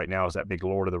towards right now is that big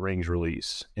Lord of the Rings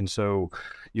release, and so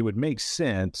it would make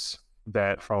sense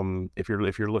that if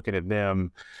you're looking at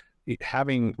them,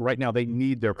 having right now, they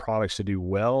need their products to do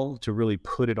well to really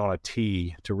put it on a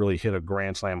tee to really hit a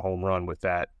grand slam home run with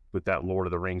that Lord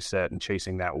of the Rings set and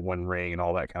chasing that one ring and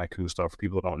all that kind of cool stuff. For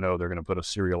people that don't know, they're going to put a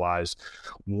serialized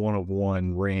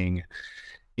 1-of-1 ring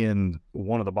in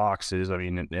one of the boxes. I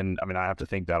mean, I have to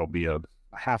think that'll be a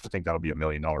 $1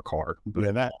 million card. But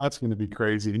yeah, that's going to be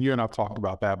crazy. And you and I've talked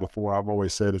about that before. I've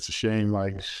always said it's a shame,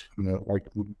 like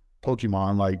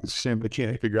Pokemon like simply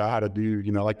can't figure out how to do,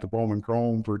 like the Bowman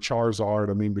Chrome for Charizard.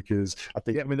 I mean, because I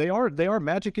think they are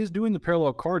Magic is doing the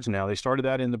parallel cards now. They started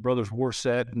that in the Brothers War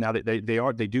set. Now they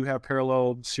do have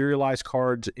parallel serialized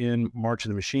cards in March of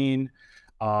the Machine.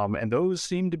 And those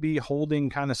seem to be holding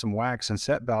kind of some wax and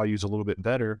set values a little bit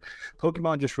better.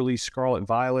 Pokemon just released Scarlet and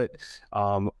Violet.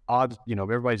 Odds,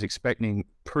 everybody's expecting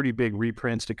pretty big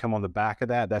reprints to come on the back of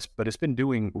that. But it's been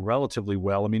doing relatively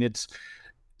well. I mean,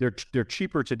 they're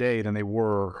cheaper today than they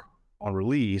were on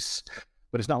release,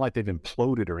 but it's not like they've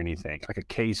imploded or anything. Like a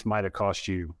case might have cost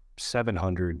you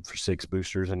 $700 for 6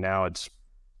 boosters, and now it's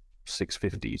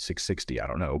 $650, $660. I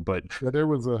don't know, but there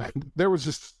was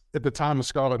just at the time of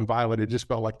Scarlet and Violet, it just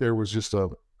felt like there was just a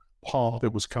pump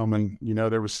that was coming.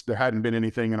 There hadn't been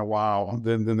anything in a while.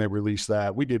 Then they released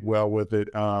that. We did well with it.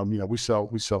 We sell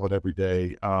it every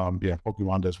day.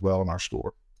 Pokemon does well in our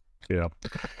store. Yeah.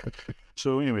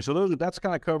 So anyway, that's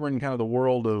kind of covering kind of the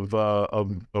world of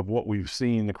what we've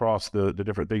seen across the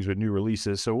different things with new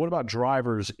releases. So what about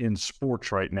drivers in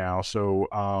sports right now? So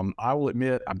I will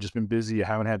admit I've just been busy. I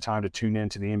haven't had time to tune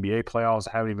into the NBA playoffs.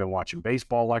 I haven't even been watching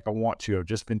baseball like I want to. I've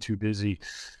just been too busy.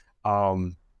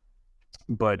 I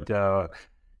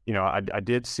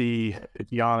did see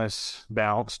Giannis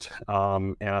bounced,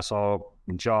 and I saw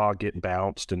Ja get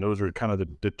bounced, and those are kind of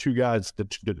the two guys,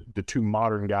 the two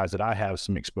modern guys that I have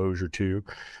some exposure to.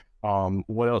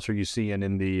 What else are you seeing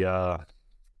in the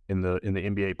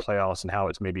NBA playoffs and how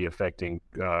it's maybe affecting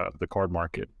the card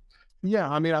market? Yeah,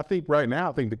 I mean, I think right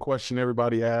now, the question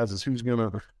everybody has is who's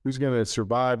gonna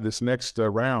survive this next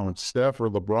round, Steph or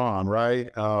LeBron, right?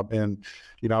 And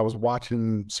I was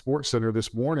watching SportsCenter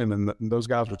this morning, and those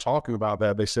guys were talking about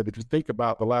that. They said if you think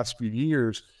about the last few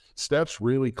years, Steph's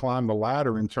really climbed the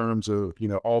ladder in terms of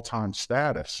all-time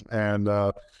status. And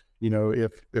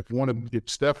if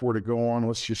Steph were to go on,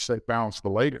 let's just say bounce the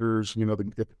Lakers,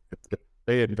 if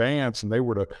they advance and they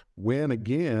were to win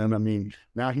again, I mean,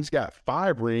 now he's got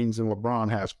 5 rings and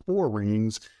LeBron has 4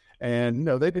 rings. And,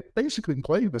 they basically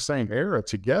play the same era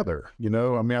together. I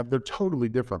mean, they're totally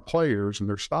different players and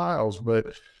their styles,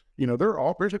 but,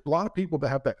 there's a lot of people that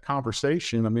have that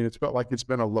conversation. I mean, it's felt like it's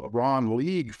been a LeBron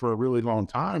league for a really long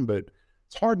time, but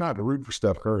it's hard not to root for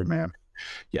Steph Curry, man.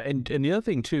 Yeah, and the other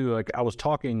thing too, like I was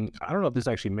talking, I don't know if this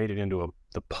actually made it into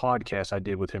the podcast I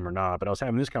did with him or not, but I was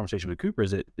having this conversation with Cooper.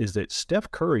 Is that Steph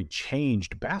Curry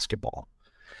changed basketball,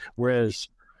 whereas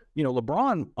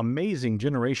LeBron, amazing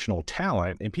generational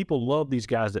talent, and people love these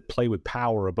guys that play with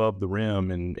power above the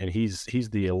rim, and he's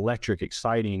the electric,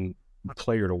 exciting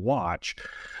player to watch.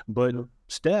 But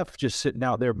Steph just sitting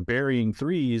out there burying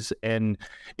threes and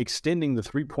extending the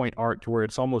 3-point arc to where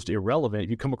it's almost irrelevant.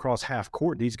 If you come across half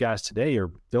court, these guys today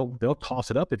they'll toss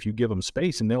it up if you give them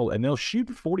space, and they'll shoot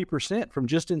 40% from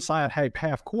just inside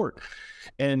half court.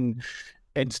 And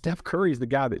Steph Curry is the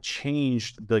guy that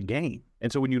changed the game.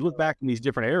 And so when you look back in these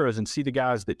different eras and see the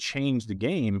guys that changed the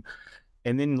game,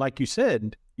 and then like you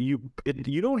said, you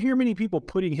don't hear many people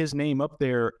putting his name up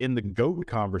there in the GOAT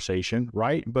conversation,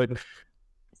 right? But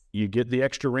you get the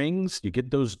extra rings, you get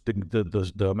the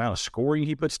amount of scoring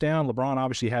he puts down. LeBron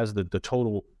obviously has the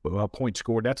total point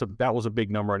scored. That was a big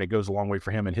number, and it goes a long way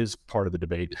for him in his part of the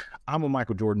debate. I'm a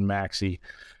Michael Jordan maxi.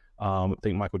 I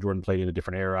think Michael Jordan played in a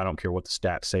different era. I don't care what the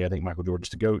stats say. I think Michael Jordan's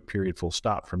the GOAT, period, full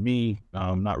stop for me.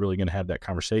 I'm not really going to have that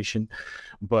conversation.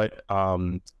 But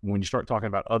when you start talking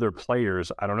about other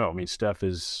players, I don't know. I mean, Steph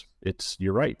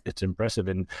you're right. It's impressive.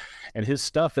 And his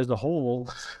stuff as a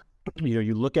whole,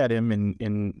 you look at him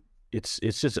and it's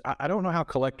just, I don't know how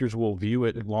collectors will view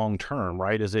it long term,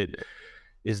 right?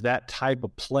 Is that type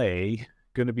of play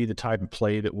going to be the type of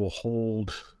play that will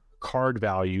hold card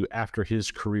value after his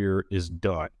career is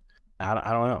done? I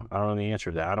don't know. I don't know the answer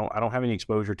to that. I don't have any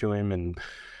exposure to him, and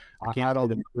I can't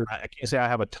say I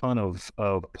have a ton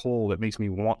of pull that makes me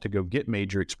want to go get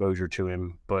major exposure to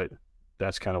him, but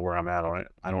that's kind of where I'm at on it.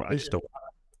 I just don't.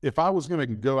 If I was going to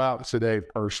go out today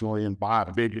personally and buy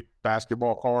a big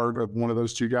basketball card of one of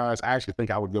those two guys, I actually think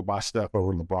I would go buy Steph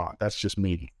over LeBron. That's just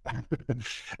me.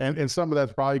 and some of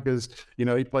that's probably because,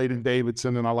 he played in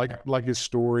Davidson and I like his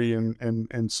story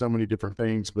and so many different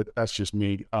things, but that's just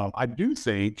me. I do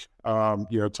think,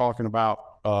 talking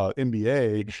about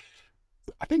NBA,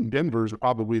 I think Denver's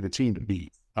probably the team to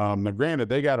beat. Now, granted,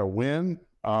 they got to win,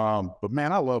 but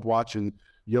man, I love watching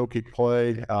Jokic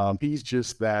play. He's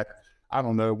just that. I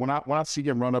don't know. When I see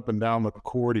him run up and down the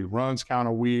court, he runs kind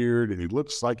of weird, and he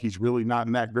looks like he's really not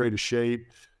in that great of shape.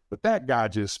 But that guy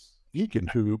he can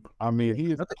hoop. I mean,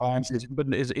 he is.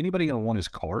 But is anybody going to want his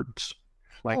cards?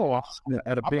 like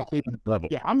at a big level.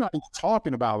 Yeah, I'm not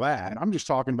talking about that. I'm just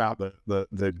talking about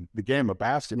the game of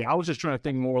basketball. Yeah, I was just trying to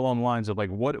think more along the lines of like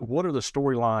what are the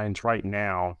storylines right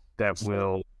now that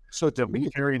will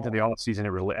carry into the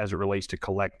offseason as it relates to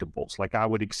collectibles. Like I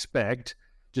would expect,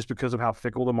 just because of how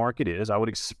fickle the market is, I would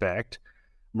expect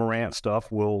Morant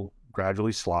stuff will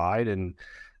gradually slide and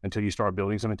until you start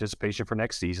building some anticipation for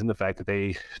next season. The fact that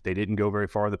they didn't go very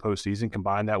far in the postseason,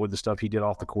 combine that with the stuff he did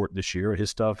off the court this year,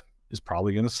 his stuff is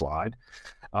probably going to slide.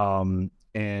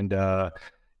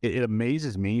 It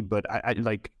amazes me, but I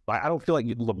don't feel like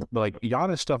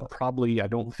Giannis stuff probably I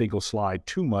don't think will slide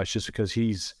too much just because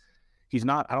he's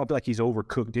not. I don't feel like he's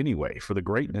overcooked anyway for the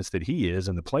greatness that he is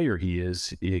and the player he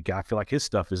is. I feel like his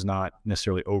stuff is not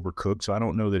necessarily overcooked, so I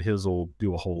don't know that his will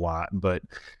do a whole lot. But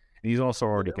he's also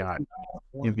already got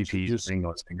MVPs.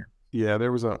 Yeah,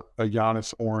 there was a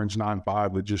Giannis orange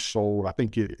 9.5 that just sold. I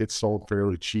think it sold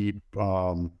fairly cheap.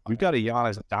 We've got a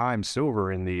Giannis dime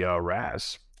silver in the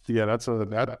Raz. Yeah, that's a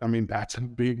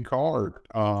big card.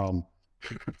 And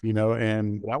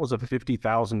that was a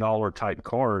 $50,000 type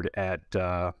card at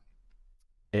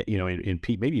in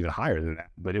Pete, maybe even higher than that,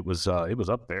 but it was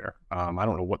up there. I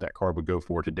don't know what that card would go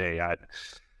for today. I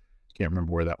can't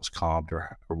remember where that was comped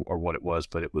or what it was,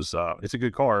 but it's a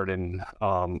good card and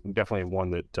definitely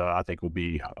one that I think will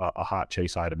be a hot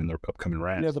chase item in the upcoming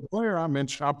Rats. Yeah, the player I'm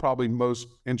probably most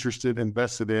invested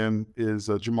in is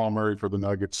Jamal Murray for the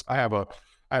Nuggets. I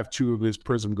have two of his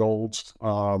Prism Golds,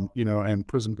 and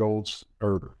Prism Golds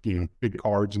are big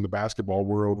cards in the basketball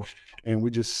world, and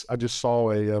I just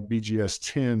saw a BGS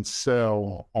 10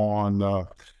 sell on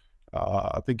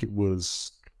I think it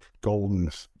was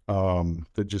Golden.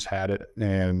 That just had it,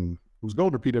 and it was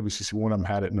Gold or PWCC. One of them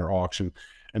had it in their auction,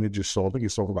 and it just sold. I think it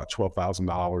sold for about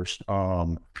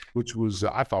 $12,000, which was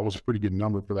I thought was a pretty good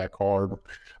number for that card.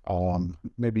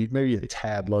 Maybe a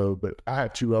tad low, but I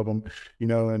had two of them,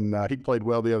 and he played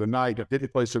well the other night.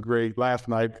 Didn't play so great last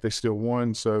night, but they still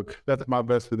won. So that's my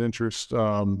vested interest,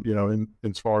 in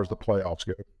as far as the playoffs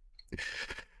go. How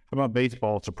about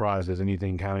baseball surprises?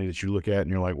 Anything kind of that you look at and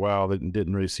you're like, wow,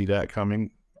 didn't really see that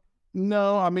coming?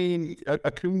 No, I mean,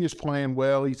 Acuna's playing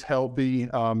well. He's healthy. In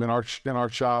our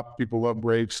shop, people love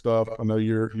Braves stuff. I know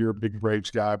you're a big Braves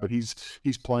guy, but he's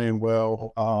playing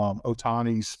well.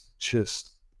 Ohtani's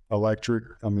just electric.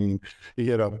 I mean, he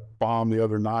hit a bomb the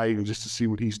other night, and just to see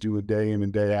what he's doing day in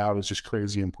and day out is just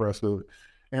crazy impressive.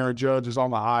 Aaron Judge is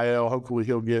on the IL. Hopefully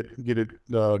he'll get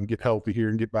healthy here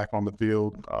and get back on the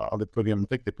field. I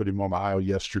think they put him on the IL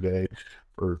yesterday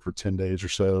for 10 days or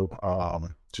so. I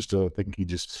think he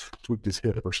just tweaked his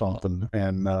hip or something.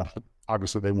 And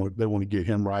obviously they want to get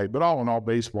him right. But all in all,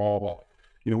 baseball,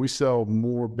 we sell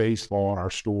more baseball in our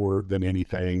store than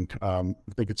anything. I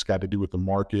think it's got to do with the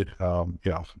market.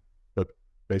 But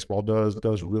baseball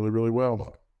does really, really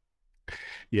well.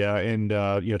 Yeah, and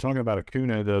talking about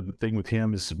Acuna, the thing with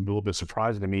him is a little bit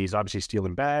surprising to me. He's obviously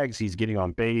stealing bags. He's getting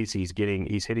on base. He's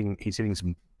hitting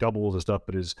some doubles and stuff.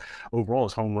 But his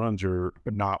home runs are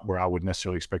not where I would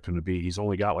necessarily expect him to be. He's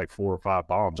only got like 4 or 5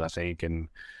 bombs, I think, and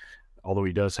although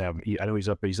he does have, I know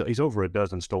he's over a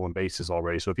dozen stolen bases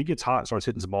already. So if he gets hot and starts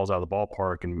hitting some balls out of the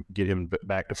ballpark and get him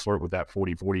back to flirt with that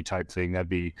 40-40 type thing, that'd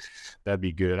be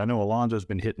good. I know Alonso's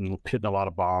been hitting a lot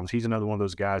of bombs. He's another one of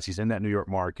those guys. He's in that New York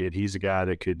market. He's a guy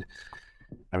that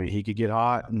he could get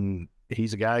hot, and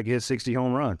he's a guy that gets 60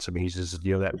 home runs. I mean, he's just,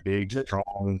 that big,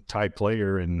 strong type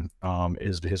player, and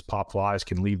his pop flies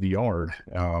can leave the yard.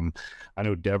 I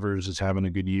know Devers is having a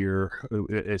good year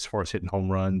as far as hitting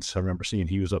home runs. I remember seeing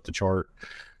he was up the chart.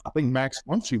 I think Max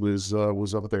Muncy was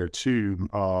up there too.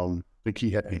 I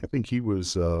think he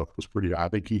was pretty. I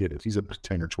think he's up to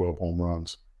 10 or 12 home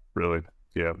runs. Really?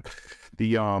 Yeah.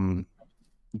 When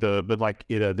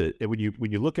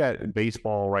you look at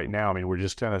baseball right now, I mean, we're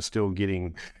just kind of still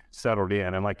getting settled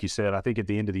in. And like you said, I think at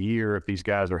the end of the year, if these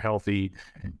guys are healthy,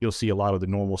 you'll see a lot of the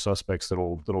normal suspects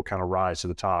that'll kind of rise to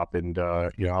the top. And,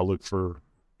 I'll look for,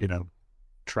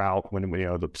 Trout when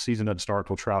the season doesn't start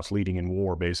till Trout's leading in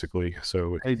WAR, basically.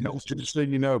 So, hey, just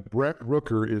so Brett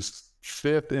Rooker is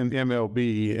 5th in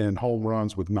MLB in home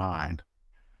runs with 9.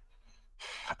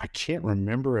 I can't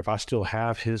remember if I still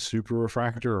have his super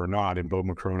refractor or not in Bo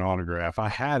McCrone autograph. I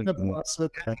had it.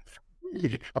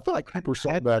 I feel like Cooper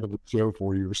sold that at the show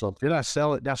for you or something. Did I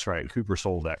sell it? That's right. Cooper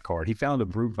sold that card. He found a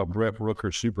Brett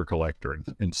Rooker super collector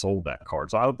and sold that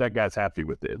card. So I hope that guy's happy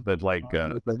with it. But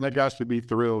that guy should be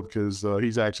thrilled because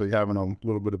he's actually having a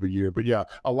little bit of a year. But yeah,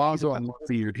 Alonso,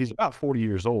 he's about 40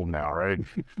 years old now, right?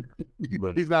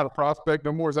 But he's not a prospect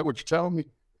no more. Is that what you're telling me?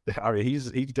 I mean,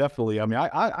 he's definitely. I mean,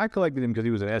 I collected him because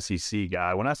he was an SEC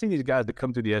guy. When I see these guys that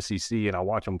come through the SEC and I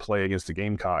watch them play against the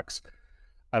Gamecocks,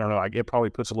 I don't know. It probably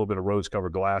puts a little bit of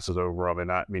rose-colored glasses over him.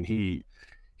 And I mean, he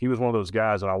was one of those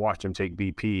guys that I watched him take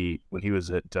BP when he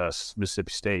was at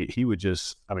Mississippi State. He would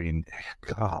just, I mean,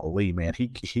 golly, man, he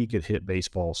could hit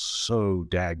baseball so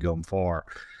dadgum far.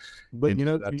 But, you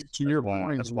know, to your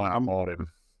point, that's why I bought him.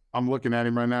 I'm looking at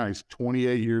him right now. He's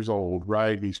 28 years old,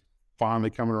 right? He's finally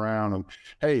coming around. And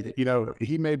hey, you know,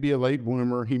 he may be a late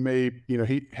bloomer. He may, you know,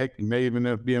 he may even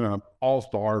end up being an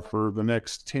all-star for the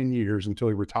next 10 years until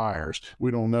he retires. We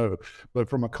don't know. But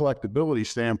from a collectability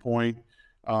standpoint,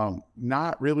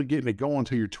 not really getting it going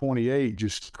until you're 28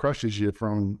 just crushes you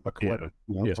from a collector.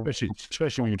 Yeah,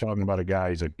 especially when you're talking about a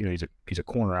guy. He's a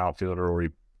corner outfielder, or he,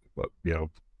 you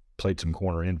know, played some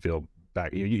corner infield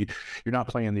back. You're not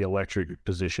playing the electric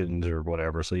positions or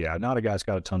whatever. So yeah, not a guy's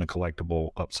got a ton of collectible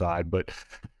upside, but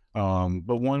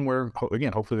one where,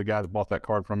 again, hopefully the guy that bought that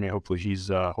card from me, hopefully he's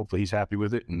happy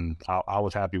with it, and I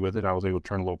was happy with it. I was able to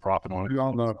turn a little profit on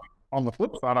it. On the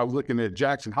flip side, I was looking at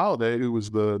Jackson Holliday, who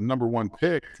was the number 1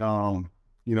 pick, you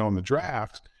know, in the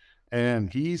draft,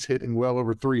 and he's hitting well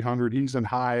over 300. He's in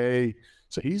high A,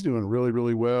 so he's doing really,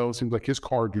 really well. It seems like his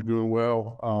cards are doing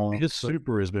well. His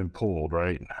super has been pulled,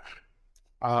 right?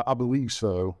 I believe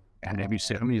so. And have you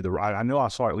seen how many of I know I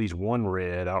saw at least one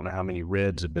red. I don't know how many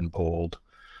reds have been pulled.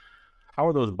 How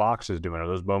are those boxes doing? Are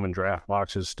those Bowman draft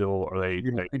boxes still? Are they?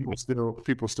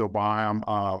 People still buy them.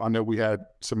 I know we had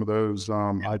some of those.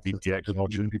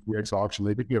 BPX auction.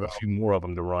 They did give a few more of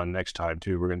them to run next time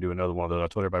too. We're going to do another one of those. I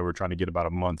told everybody we're trying to get about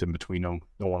a month in between them.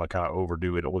 Don't want to kind of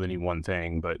overdo it with any one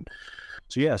thing, but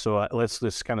so yeah. So let's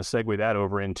kind of segue that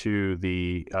over into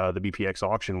the BPX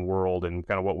auction world and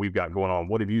kind of what we've got going on.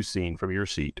 What have you seen from your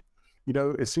seat? You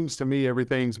know, it seems to me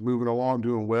everything's moving along,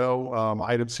 doing well.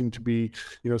 Items seem to be,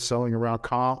 you know, selling around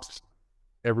comps.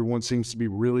 Everyone seems to be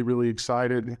really, really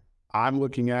excited. I'm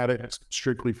looking at it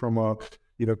strictly from a,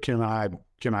 you know, can I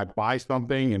buy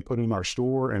something and put it in our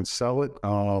store and sell it?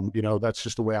 You know, that's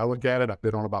just the way I look at it. I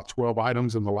bid on about 12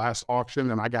 items in the last auction,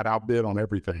 and I got outbid on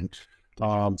everything.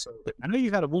 So I know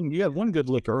you had one good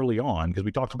lick early on, because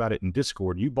we talked about it in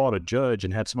Discord. You bought a Judge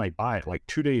and had somebody buy it like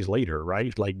 2 days later,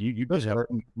 right? Like you just had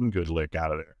one good lick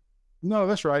out of there. No,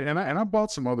 that's right. And I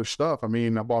bought some other stuff. I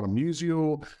mean, I bought a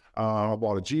Musial, I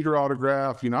bought a Jeter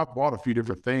autograph. You know, I bought a few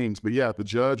different things. But yeah, the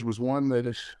Judge was one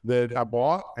that I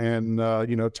bought and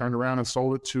you know, turned around and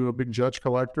sold it to a big Judge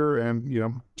collector, and you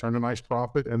know, turned a nice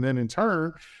profit. And then in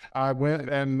turn, I went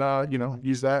and you know,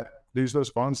 used those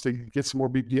funds to get some more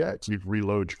BPX. You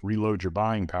reload your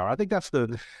buying power. I think that's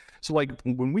so like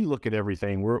when we look at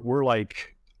everything, we're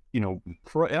like, you know,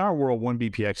 in our world, one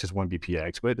BPX is one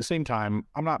BPX, but at the same time,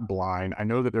 I'm not blind. I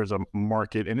know that there's a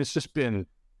market, and it's just been,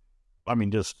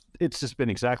 it's just been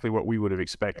exactly what we would have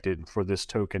expected for this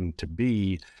token to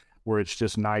be, where it's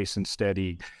just nice and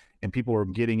steady, and people are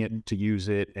getting it to use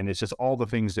it, and it's just all the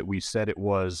things that we said it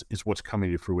was is what's coming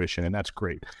to fruition, and that's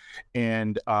great.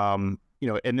 And you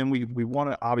know, and then we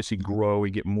want to obviously grow. We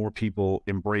get more people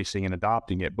embracing and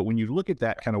adopting it. But when you look at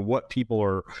that, kind of what people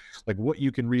are like, what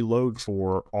you can reload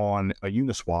for on a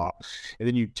Uniswap, and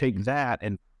then you take that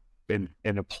and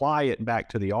apply it back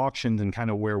to the auctions, and kind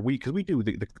of where because we do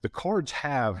the cards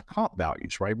have comp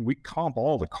values, right? We comp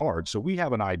all the cards, so we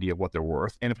have an idea of what they're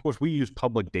worth. And of course, we use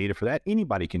public data for that.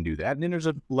 Anybody can do that, and then there's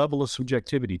a level of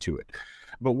subjectivity to it.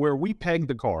 But where we peg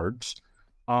the cards,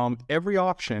 every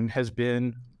auction has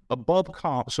been above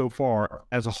comp so far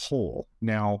as a whole.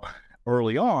 Now,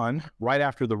 early on, right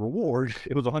after the reward,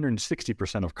 it was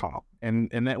 160% of comp. And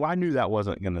that, well, I knew that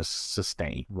wasn't going to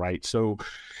sustain, right? So,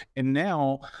 and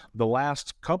now the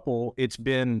last couple, it's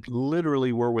been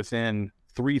literally, we're within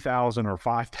 3,000 or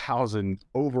 5,000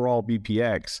 overall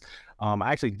BPX.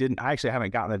 I actually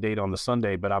haven't gotten the data on the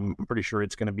Sunday, but I'm pretty sure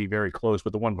it's going to be very close.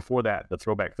 But the one before that, the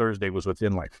Throwback Thursday, was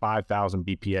within like 5,000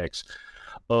 BPX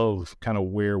of kind of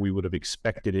where we would have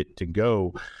expected it to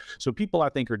go. So people, I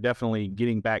think, are definitely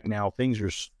getting back now. Things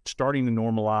are starting to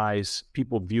normalize.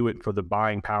 People view it for the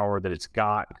buying power that it's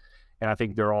got. And I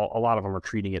think a lot of them are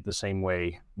treating it the same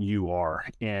way you are.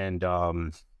 And,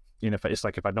 if it's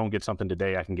like, if I don't get something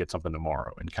today, I can get something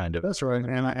tomorrow, and kind of. That's right.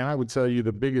 And I would tell you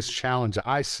the biggest challenge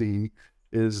I see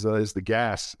is the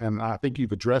gas. And I think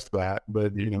you've addressed that,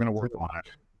 but you're going to work on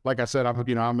it. Like I said,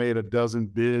 I made a dozen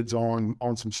bids on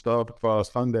some stuff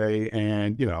Sunday,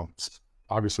 and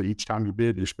obviously each time you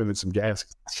bid, you're spending some gas.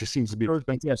 It just seems to be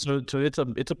expensive. Yeah, so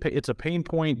it's a pain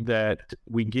point that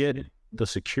we get. The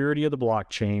security of the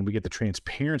blockchain, we get the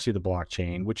transparency of the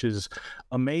blockchain, which is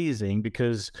amazing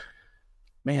because,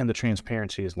 man, the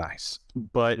transparency is nice.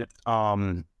 But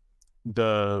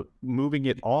the moving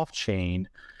it off chain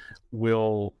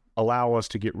will allow us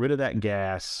to get rid of that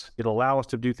gas. It'll allow us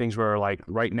to do things where, like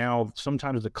right now,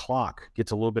 sometimes the clock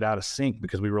gets a little bit out of sync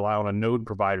because we rely on a node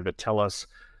provider to tell us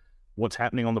what's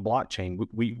happening on the blockchain.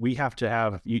 We have to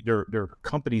have, there are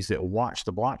companies that watch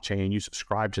the blockchain and you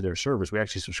subscribe to their service. We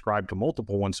actually subscribe to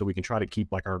multiple ones so we can try to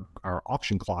keep like our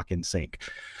auction clock in sync.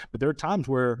 But there are times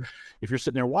where if you're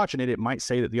sitting there watching it, it might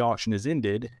say that the auction is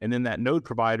ended. And then that node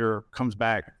provider comes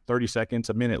back 30 seconds,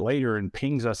 a minute later and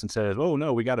pings us and says, oh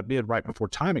no, we got a bid right before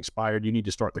time expired. You need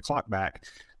to start the clock back.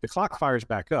 The clock fires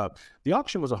back up. The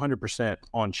auction was 100%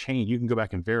 on chain. You can go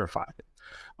back and verify it.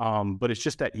 But it's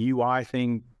just that UI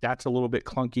thing that's a little bit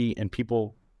clunky, and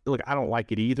people look, I don't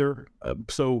like it either.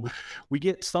 So we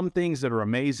get some things that are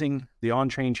amazing. The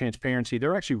on-chain transparency,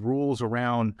 there are actually rules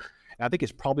around, and I think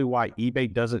it's probably why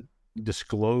eBay doesn't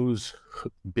disclose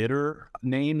bidder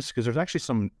names, because there's actually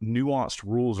some nuanced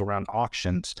rules around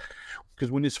auctions.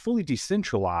 Because when it's fully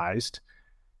decentralized,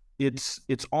 it's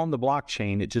on the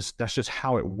blockchain. That's just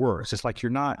how it works. It's like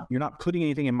you're not putting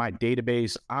anything in my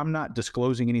database. I'm not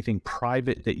disclosing anything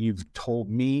private that you've told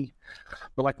me.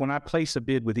 But like when I place a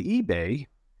bid with eBay,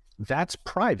 that's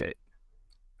private.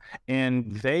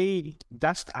 And I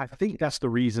think that's the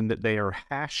reason that they are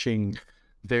hashing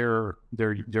their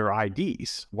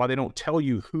IDs, why they don't tell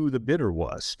you who the bidder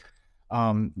was.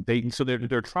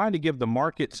 They're trying to give the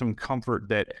market some comfort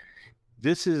that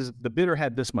the bidder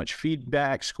had this much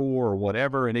feedback score or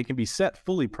whatever, and it can be set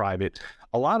fully private.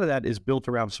 A lot of that is built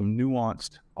around some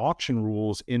nuanced auction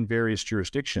rules in various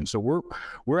jurisdictions. So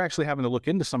we're actually having to look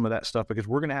into some of that stuff because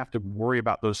we're going to have to worry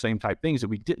about those same type things that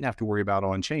we didn't have to worry about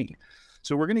on chain.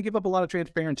 So we're going to give up a lot of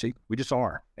transparency. We just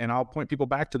are. And I'll point people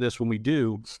back to this when we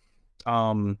do,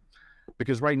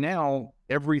 because right now,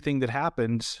 everything that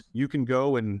happens, you can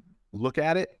go and look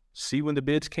at it, see when the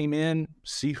bids came in,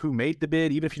 see who made the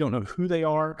bid. Even if you don't know who they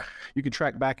are, you can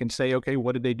track back and say, okay,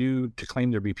 what did they do to claim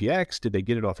their BPX? Did they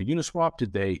get it off of Uniswap?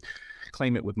 Did they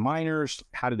claim it with miners?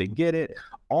 How did they get it?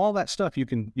 All that stuff, you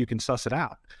can suss it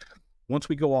out. Once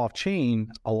we go off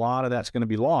chain, a lot of that's going to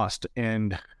be lost.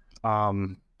 And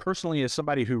personally, as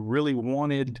somebody who really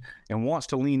wanted and wants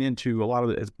to lean into a lot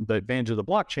of the advantage of the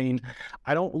blockchain,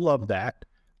 I don't love that,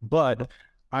 but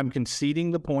I'm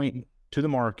conceding the point to the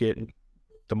market.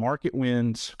 The market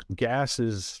wins. Gas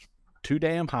is too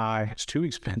damn high. It's too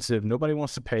expensive. Nobody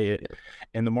wants to pay it.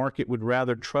 And the market would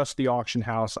rather trust the auction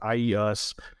house, i.e.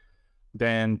 us,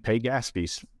 than pay gas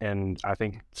fees. And I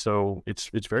think so it's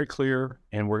very clear,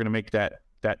 and we're going to make that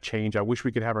change. I wish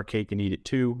we could have our cake and eat it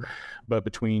too, but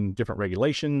between different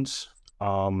regulations,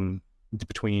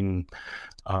 between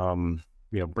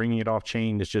bringing it off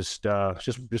chain, it's just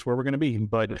where we're going to be.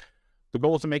 But the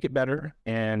goal is to make it better,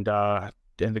 and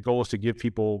the goal is to give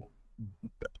people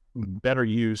better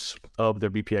use of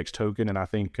their BPX token. And I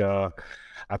think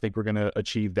we're going to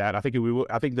achieve that. I think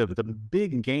the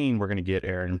big gain we're going to get,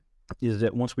 Aaron, is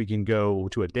that once we can go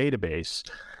to a database,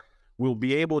 we'll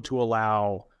be able to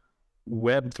allow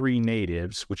Web3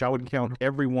 natives, which I would count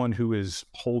everyone who is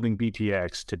holding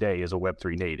BPX today as a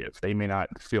Web3 native. They may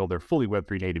not feel they're fully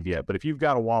Web3 native yet, but if you've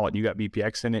got a wallet, you got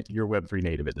BPX in it, you're Web3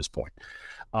 native at this point.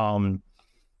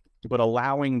 But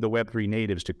allowing the Web3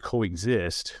 natives to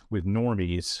coexist with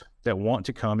normies that want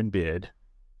to come and bid,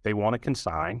 they want to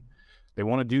consign, they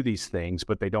want to do these things,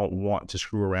 but they don't want to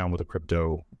screw around with a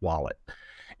crypto wallet.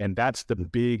 And that's the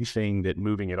big thing that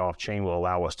moving it off chain will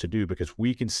allow us to do, because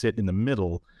we can sit in the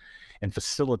middle and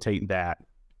facilitate that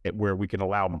where we can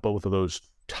allow both of those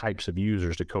types of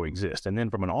users to coexist. And then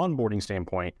from an onboarding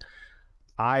standpoint,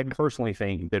 I personally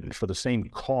think that for the same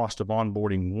cost of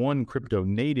onboarding one crypto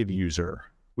native user,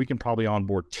 we can probably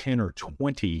onboard 10 or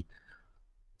 20,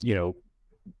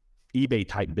 eBay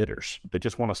type bidders that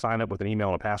just want to sign up with an email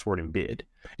and a password and bid.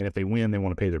 And if they win, they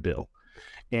want to pay their bill.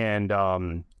 And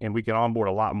we can onboard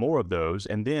a lot more of those.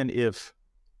 And then if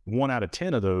 1 out of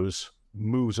 10 of those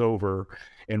moves over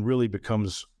and really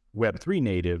becomes Web3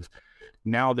 native,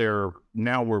 now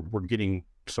we're getting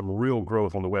some real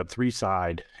growth on the Web3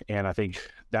 side. And I think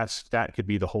that could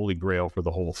be the holy grail for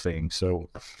the whole thing. So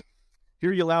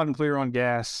hear you loud and clear on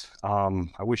gas. I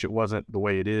wish it wasn't the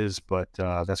way it is, but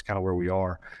that's kind of where we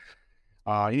are.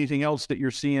 Anything else that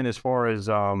you're seeing as far as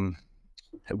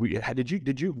were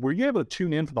you able to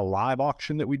tune in for the live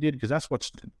auction that we did? Because that's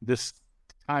what's this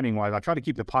timing wise. I try to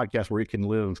keep the podcast where it can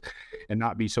live and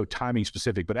not be so timing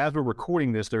specific. But as we're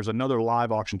recording this, there's another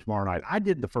live auction tomorrow night. I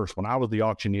did the first one. I was the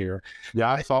aucauctioneer.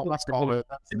 Yeah, I thought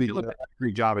did a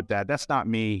great job at that. That's not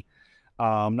me.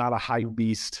 I'm not a hype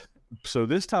beast. So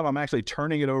this time I'm actually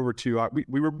turning it over to,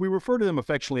 we refer to them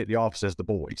affectionately at the office as the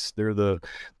boys. They're the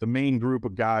main group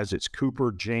of guys. It's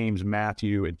Cooper, James,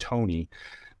 Matthew, and Tony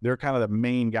they're kind of the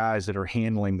main guys that are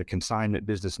handling the consignment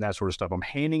business and that sort of stuff. I'm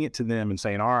handing it to them and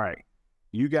saying, all right,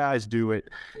 you guys do it,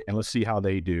 and let's see how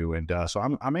they do. And so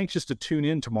I'm anxious to tune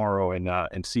in tomorrow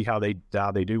and see how they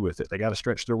do with it. They got to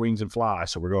stretch their wings and fly,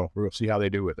 so we're going to see how they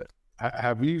do with it.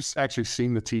 Have you actually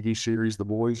seen the TV series The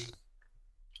Boys?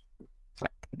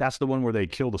 That's the one where they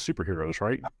kill the superheroes,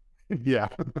 right? Yeah.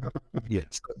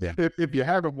 Yes. Yeah. If you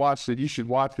haven't watched it, you should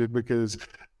watch it, because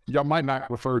y'all might not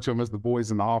refer to them as the boys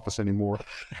in the office anymore.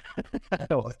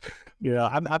 Yeah,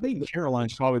 I think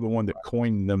Caroline's probably the one that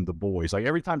coined them the boys. Like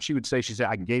every time she would say,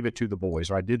 I gave it to the boys,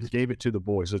 or gave it to the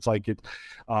boys. It's like it.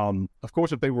 Of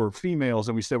course, if they were females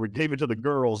and we said we gave it to the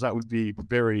girls, that would be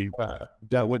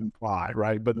that wouldn't fly,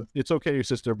 right? But it's okay, your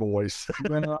sister boys.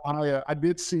 I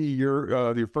did see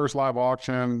your first live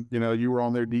auction. You know, you were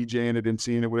on there DJing it,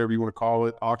 MCing it, whatever you want to call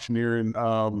it, auctioneering,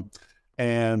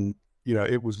 and you know,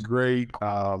 it was great.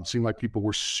 Seemed like people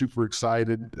were super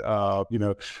excited. You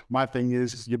know, my thing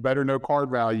is you better know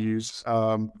card values,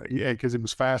 because it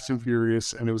was fast and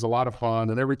furious and it was a lot of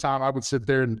fun. And every time I would sit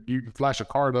there and you flash a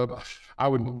card up, I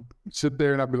would sit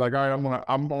there and I'd be like, all right,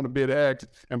 I'm going to bid X.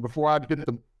 And before I'd hit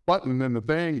the button and the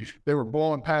thing, they were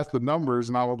blowing past the numbers,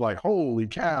 and I was like, holy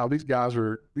cow, these guys.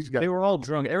 They were all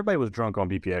drunk. Everybody was drunk on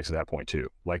BPX at that point too.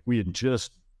 Like we had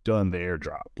just done the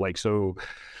airdrop. Like, so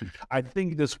I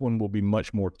think this one will be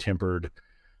much more tempered.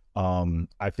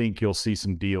 I think you'll see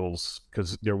some deals,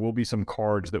 because there will be some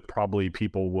cards that probably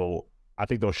people will, I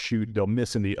think they'll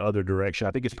miss in the other direction.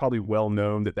 I think it's probably well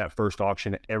known that first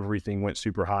auction, everything went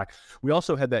super high. We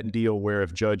also had that deal where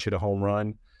if Judge hit a home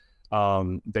run,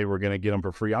 they were going to get them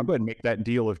for free. I'm going to make that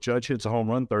deal. If Judge hits a home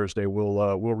run Thursday,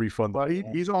 we'll refund. But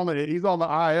he's on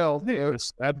the IL.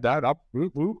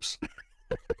 Oops.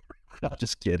 I'm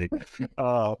just kidding.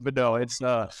 But no, it's,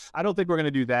 I don't think we're going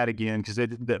to do that again,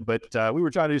 but we were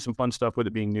trying to do some fun stuff with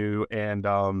it being new. And,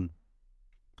 I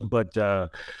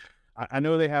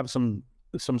know they have some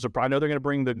surprise. I know they're going to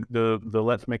bring the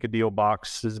Let's Make a Deal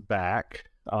boxes back.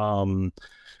 I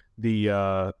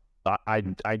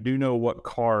do know what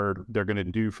card they're going to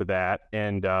do for that.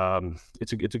 And,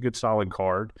 it's a good solid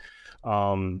card.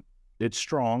 It's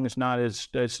strong. It's not as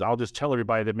I'll just tell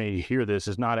everybody that may hear this,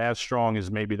 is not as strong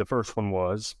as maybe the first one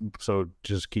was. So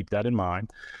just keep that in mind.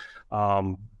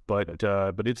 But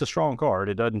it's a strong card.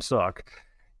 It doesn't suck.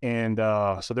 And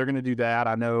so they're going to do that,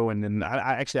 I know. And then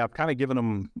I've kind of given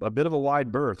them a bit of a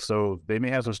wide berth, so they may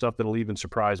have some stuff that'll even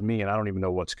surprise me, and I don't even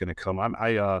know what's going to come.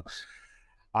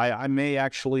 I may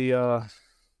actually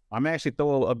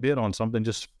throw a bid on something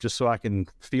just so I can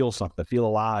feel something, feel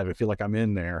alive, and feel like I'm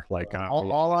in there. Like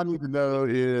all I need to know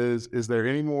is there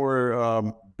any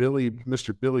more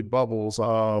Mr. Billy Bubbles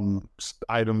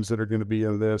items that are going to be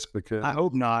in this? Because I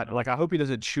hope not. Like, I hope he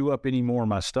doesn't chew up any more of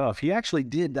my stuff. He actually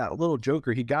did that little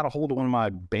joker. He got a hold of one of my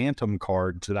Bantam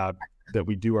cards that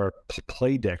we do our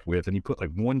play deck with, and he put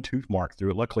like one tooth mark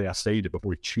through it. Luckily, I saved it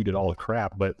before he chewed it all the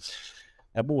crap, but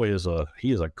that boy is a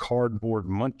cardboard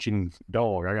munching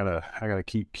dog. I gotta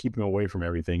keep him away from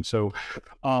everything. So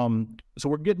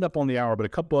we're getting up on the hour, but a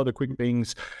couple other quick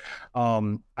things.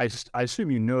 I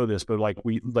assume you know this, but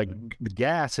the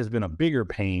gas has been a bigger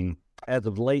pain as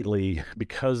of lately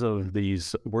because of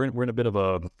these. We're in a bit of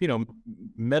a,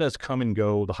 metas come and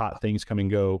go, the hot things come and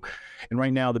go, and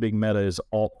right now the big meta is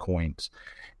altcoins,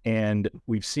 and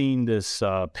we've seen this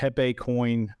Pepe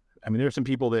coin. I mean, there's some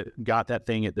people that got that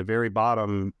thing at the very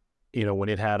bottom, when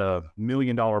it had $1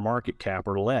 million market cap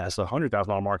or less,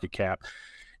 $100,000 market cap,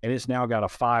 and it's now got a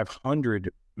 $500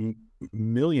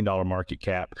 million market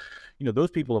cap. Those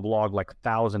people have logged like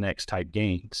 1,000x type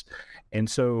gains. And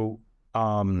so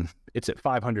it's at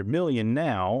 500 million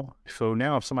now. So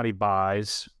now if somebody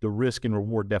buys, the risk and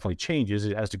reward definitely changes.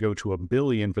 It has to go to $1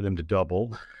 billion for them to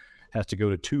double, has to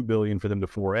go to $2 billion for them to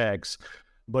 4x,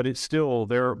 but it's still,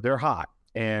 they're hot.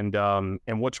 And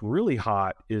what's really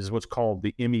hot is what's called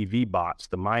the MEV bots,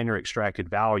 the miner extracted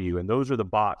value. And those are the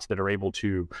bots that are able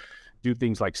to do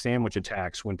things like sandwich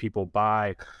attacks when people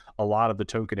buy a lot of the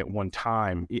token at one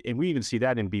time. And we even see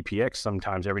that in BPX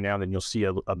sometimes. Every now and then you'll see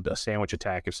a sandwich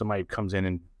attack. If somebody comes in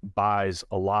and buys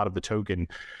a lot of the token,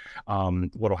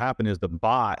 what'll happen is the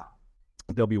bot,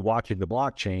 they'll be watching the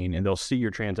blockchain and they'll see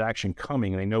your transaction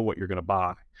coming and they know what you're going to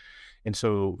buy. And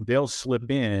so they'll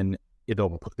slip in.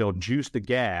 They'll juice the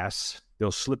gas,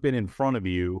 they'll slip in front of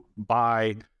you,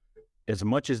 buy as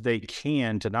much as they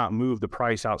can to not move the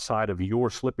price outside of your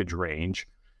slippage range.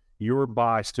 Your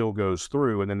buy still goes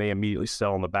through, and then they immediately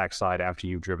sell on the backside after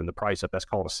you've driven the price up. That's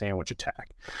called a sandwich attack.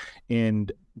 And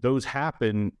those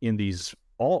happen in these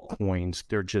altcoins.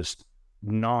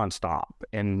 nonstop.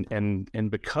 And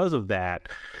because of that,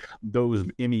 those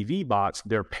MEV bots,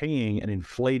 they're paying an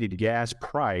inflated gas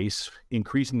price,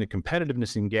 increasing the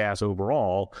competitiveness in gas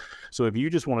overall. So if you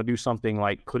just want to do something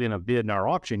like put in a bid in our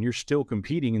auction, you're still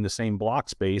competing in the same block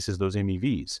space as those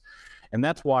MEVs. And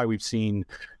that's why we've seen,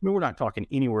 we're not talking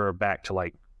anywhere back to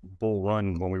like Bull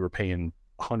Run when we were paying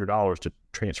 $100 to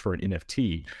transfer an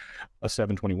NFT, a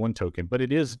 721 token, but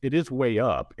it is way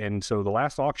up. And so the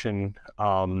last auction,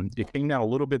 it came down a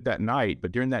little bit that night,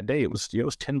 but during that day, it was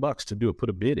 $10 to put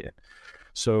a bid in.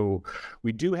 So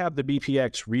we do have the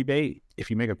BPX rebate. If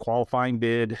you make a qualifying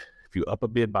bid, if you up a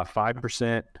bid by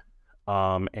 5%,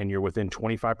 and you're within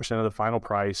 25% of the final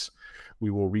price, we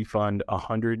will refund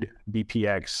 100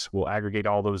 BPX. We'll aggregate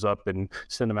all those up and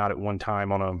send them out at one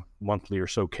time on a monthly or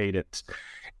so cadence.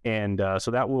 And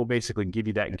so that will basically give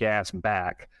you that gas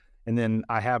back. And then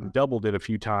I have doubled it a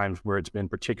few times where it's been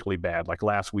particularly bad. Like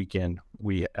last weekend,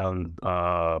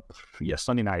 Sunday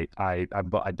night, I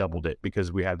doubled it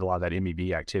because we had a lot of that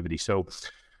MEV activity. So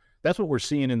that's what we're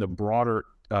seeing in the broader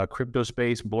crypto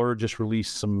space. Blur just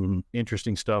released some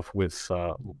interesting stuff with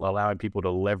allowing people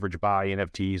to leverage buy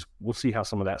NFTs. We'll see how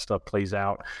some of that stuff plays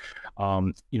out.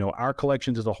 Our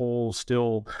collections as a whole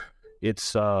still,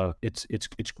 it's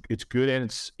good,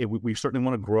 and we certainly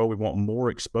want to grow. We want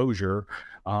more exposure,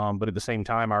 but at the same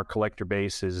time, our collector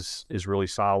base is really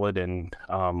solid, and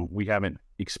we haven't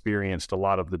experienced a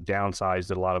lot of the downsides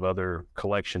that a lot of other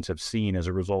collections have seen as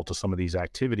a result of some of these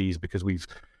activities, because we've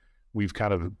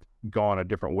kind of gone a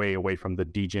different way away from the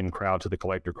degen crowd to the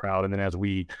collector crowd. And then as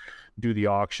we do the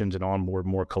auctions and onboard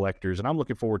more collectors, and I'm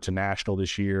looking forward to National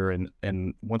this year. And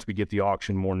once we get the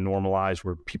auction more normalized,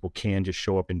 where people can just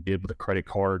show up and bid with a credit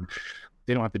card,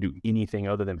 they don't have to do anything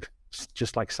other than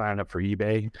just like signing up for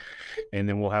eBay. And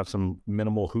then we'll have some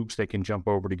minimal hoops they can jump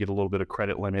over to get a little bit of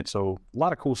credit limit. So a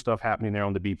lot of cool stuff happening there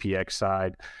on the BPX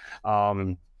side.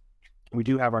 We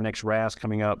do have our next RAS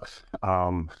coming up.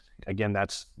 Again,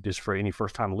 that's just for any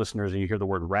first-time listeners, and you hear the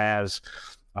word RAS,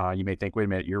 you may think, wait a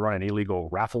minute, you're running illegal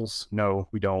raffles? No,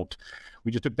 we don't.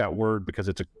 We just took that word because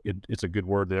it's a good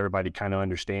word that everybody kind of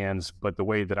understands. But the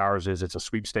way that ours is, it's a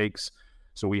sweepstakes.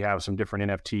 So we have some different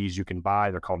NFTs you can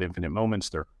buy. They're called Infinite Moments.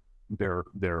 They're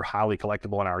highly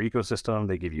collectible in our ecosystem.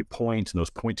 They give you points, and those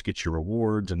points get you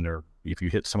rewards. And if you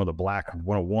hit some of the black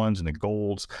 101s and the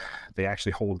golds, they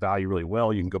actually hold value really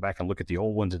well. You can go back and look at the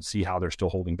old ones and see how they're still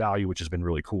holding value, which has been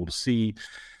really cool to see.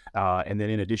 And then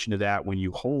in addition to that, when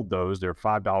you hold those, they're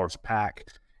 $5 a pack.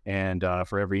 And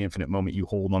for every infinite moment you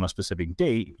hold on a specific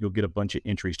date, you'll get a bunch of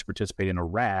entries to participate in a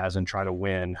RAS and try to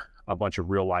win a bunch of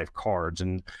real life cards.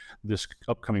 And this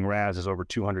upcoming RAS is over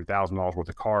 $200,000 worth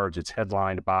of cards. It's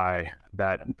headlined by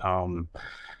that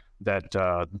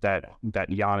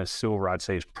Giannis Silver, I'd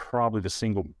say, is probably the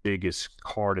single biggest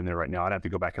card in there right now. I'd have to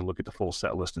go back and look at the full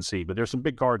set list and see, but there's some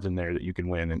big cards in there that you can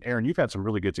win. And Aaron, you've had some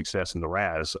really good success in the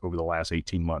RAS over the last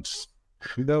 18 months.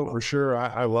 For sure.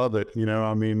 I love it.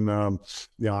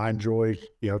 I enjoy,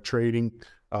 trading,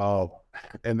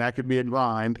 and that could be in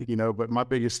mind, but my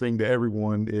biggest thing to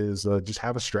everyone is just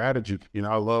have a strategy.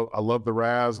 I love the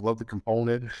RAS, love the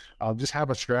component. Just have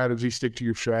a strategy, stick to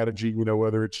your strategy,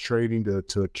 whether it's trading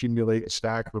to accumulate a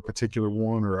stack of a particular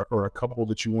one or a couple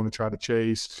that you want to try to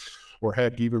chase. Or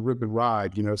heck, even rip and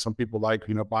ride. Some people like,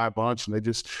 buy a bunch and they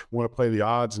just want to play the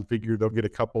odds and figure they'll get a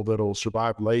couple that'll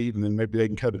survive late and then maybe they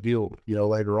can cut a deal,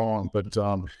 later on. But,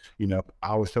 I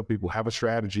always tell people, have a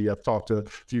strategy. I've talked to a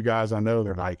few guys I know,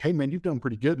 they're like, hey man, you've done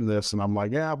pretty good in this. And I'm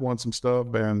like, yeah, I've won some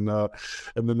stuff. And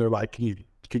then they're like,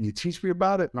 can you teach me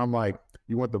about it? And I'm like,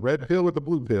 you want the red pill or the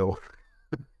blue pill?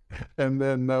 And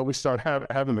then we start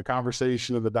having the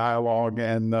conversation and the dialogue,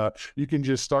 and you can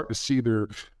just start to see their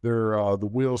the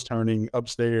wheels turning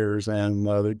upstairs, and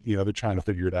they're trying to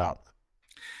figure it out.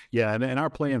 Yeah, and our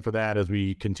plan for that as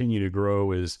we continue to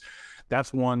grow is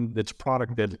that's a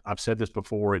product that I've said this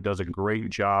before. It does a great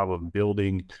job of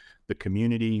building the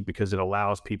community because it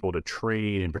allows people to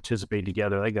trade and participate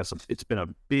together. I think it's been a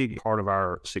big part of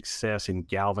our success in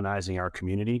galvanizing our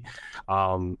community.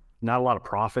 Not a lot of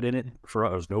profit in it for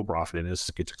us. No profit in it. It's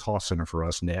a cost center for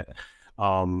us net.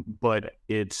 But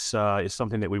it's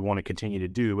something that we want to continue to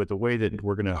do. But the way that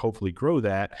we're going to hopefully grow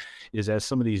that is as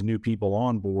some of these new people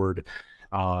on board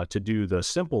to do the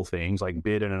simple things like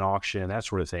bid in an auction, that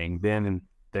sort of thing, then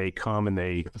they come and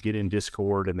they get in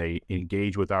Discord and they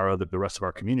engage with the rest of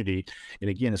our community. And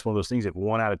again, it's one of those things that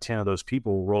 1 out of 10 of those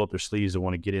people roll up their sleeves and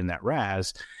want to get in that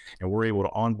RAS, and we're able to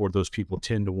onboard those people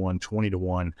 10 to 1, 20 to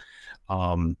 1.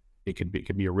 It could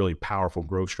be a really powerful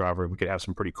growth driver. We could have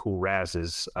some pretty cool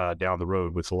RASs down the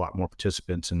road with a lot more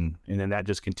participants. And then that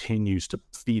just continues to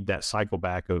feed that cycle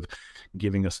back of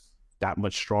giving us that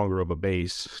much stronger of a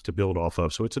base to build off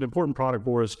of. So it's an important product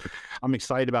for us. I'm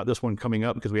excited about this one coming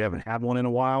up because we haven't had one in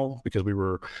a while, because we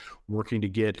were working to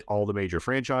get all the major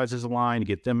franchises aligned, to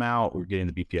get them out. We're getting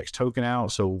the BPX token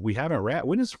out. So we haven't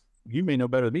you may know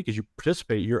better than me because you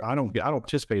participate. I don't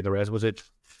participate in the rest. Was it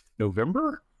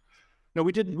November? No,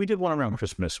 we did one around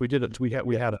Christmas. We did it. We had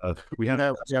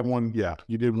one. Yeah,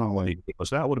 you did one late.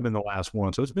 So that would have been the last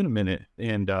one. So it's been a minute,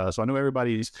 and so I know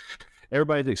everybody's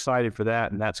excited for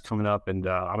that, and that's coming up, and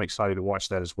I'm excited to watch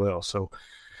that as well. So,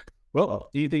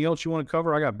 well, anything else you want to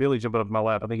cover? I got Billy jumping up in my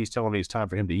lap. I think he's telling me it's time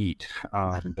for him to eat.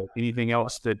 But anything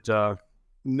else that?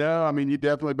 No, I mean, you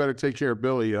definitely better take care of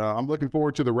Billy. I'm looking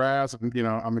forward to the RAS. You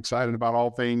know, I'm excited about all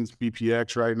things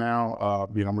BPX right now.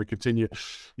 You know, I'm going to continue,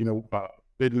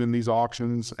 bidding in these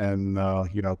auctions and,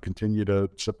 continue to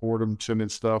support them, sending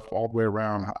stuff all the way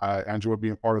around. I enjoy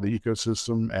being part of the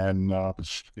ecosystem and,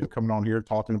 coming on here,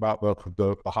 talking about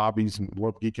the hobbies and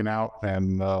love geeking out.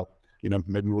 And,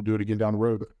 maybe we'll do it again down the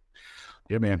road.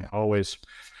 Yeah, man, always.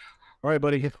 All right,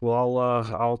 buddy. Well,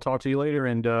 I'll talk to you later,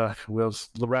 and we'll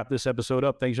wrap this episode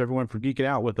up. Thanks, everyone, for geeking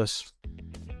out with us.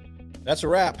 That's a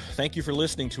wrap. Thank you for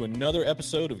listening to another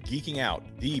episode of Geeking Out,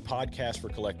 the podcast for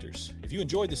collectors. If you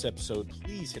enjoyed this episode,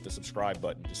 please hit the subscribe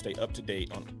button to stay up to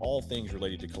date on all things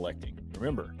related to collecting.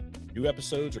 Remember, new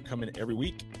episodes are coming every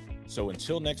week. So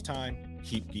until next time,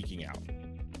 keep geeking out.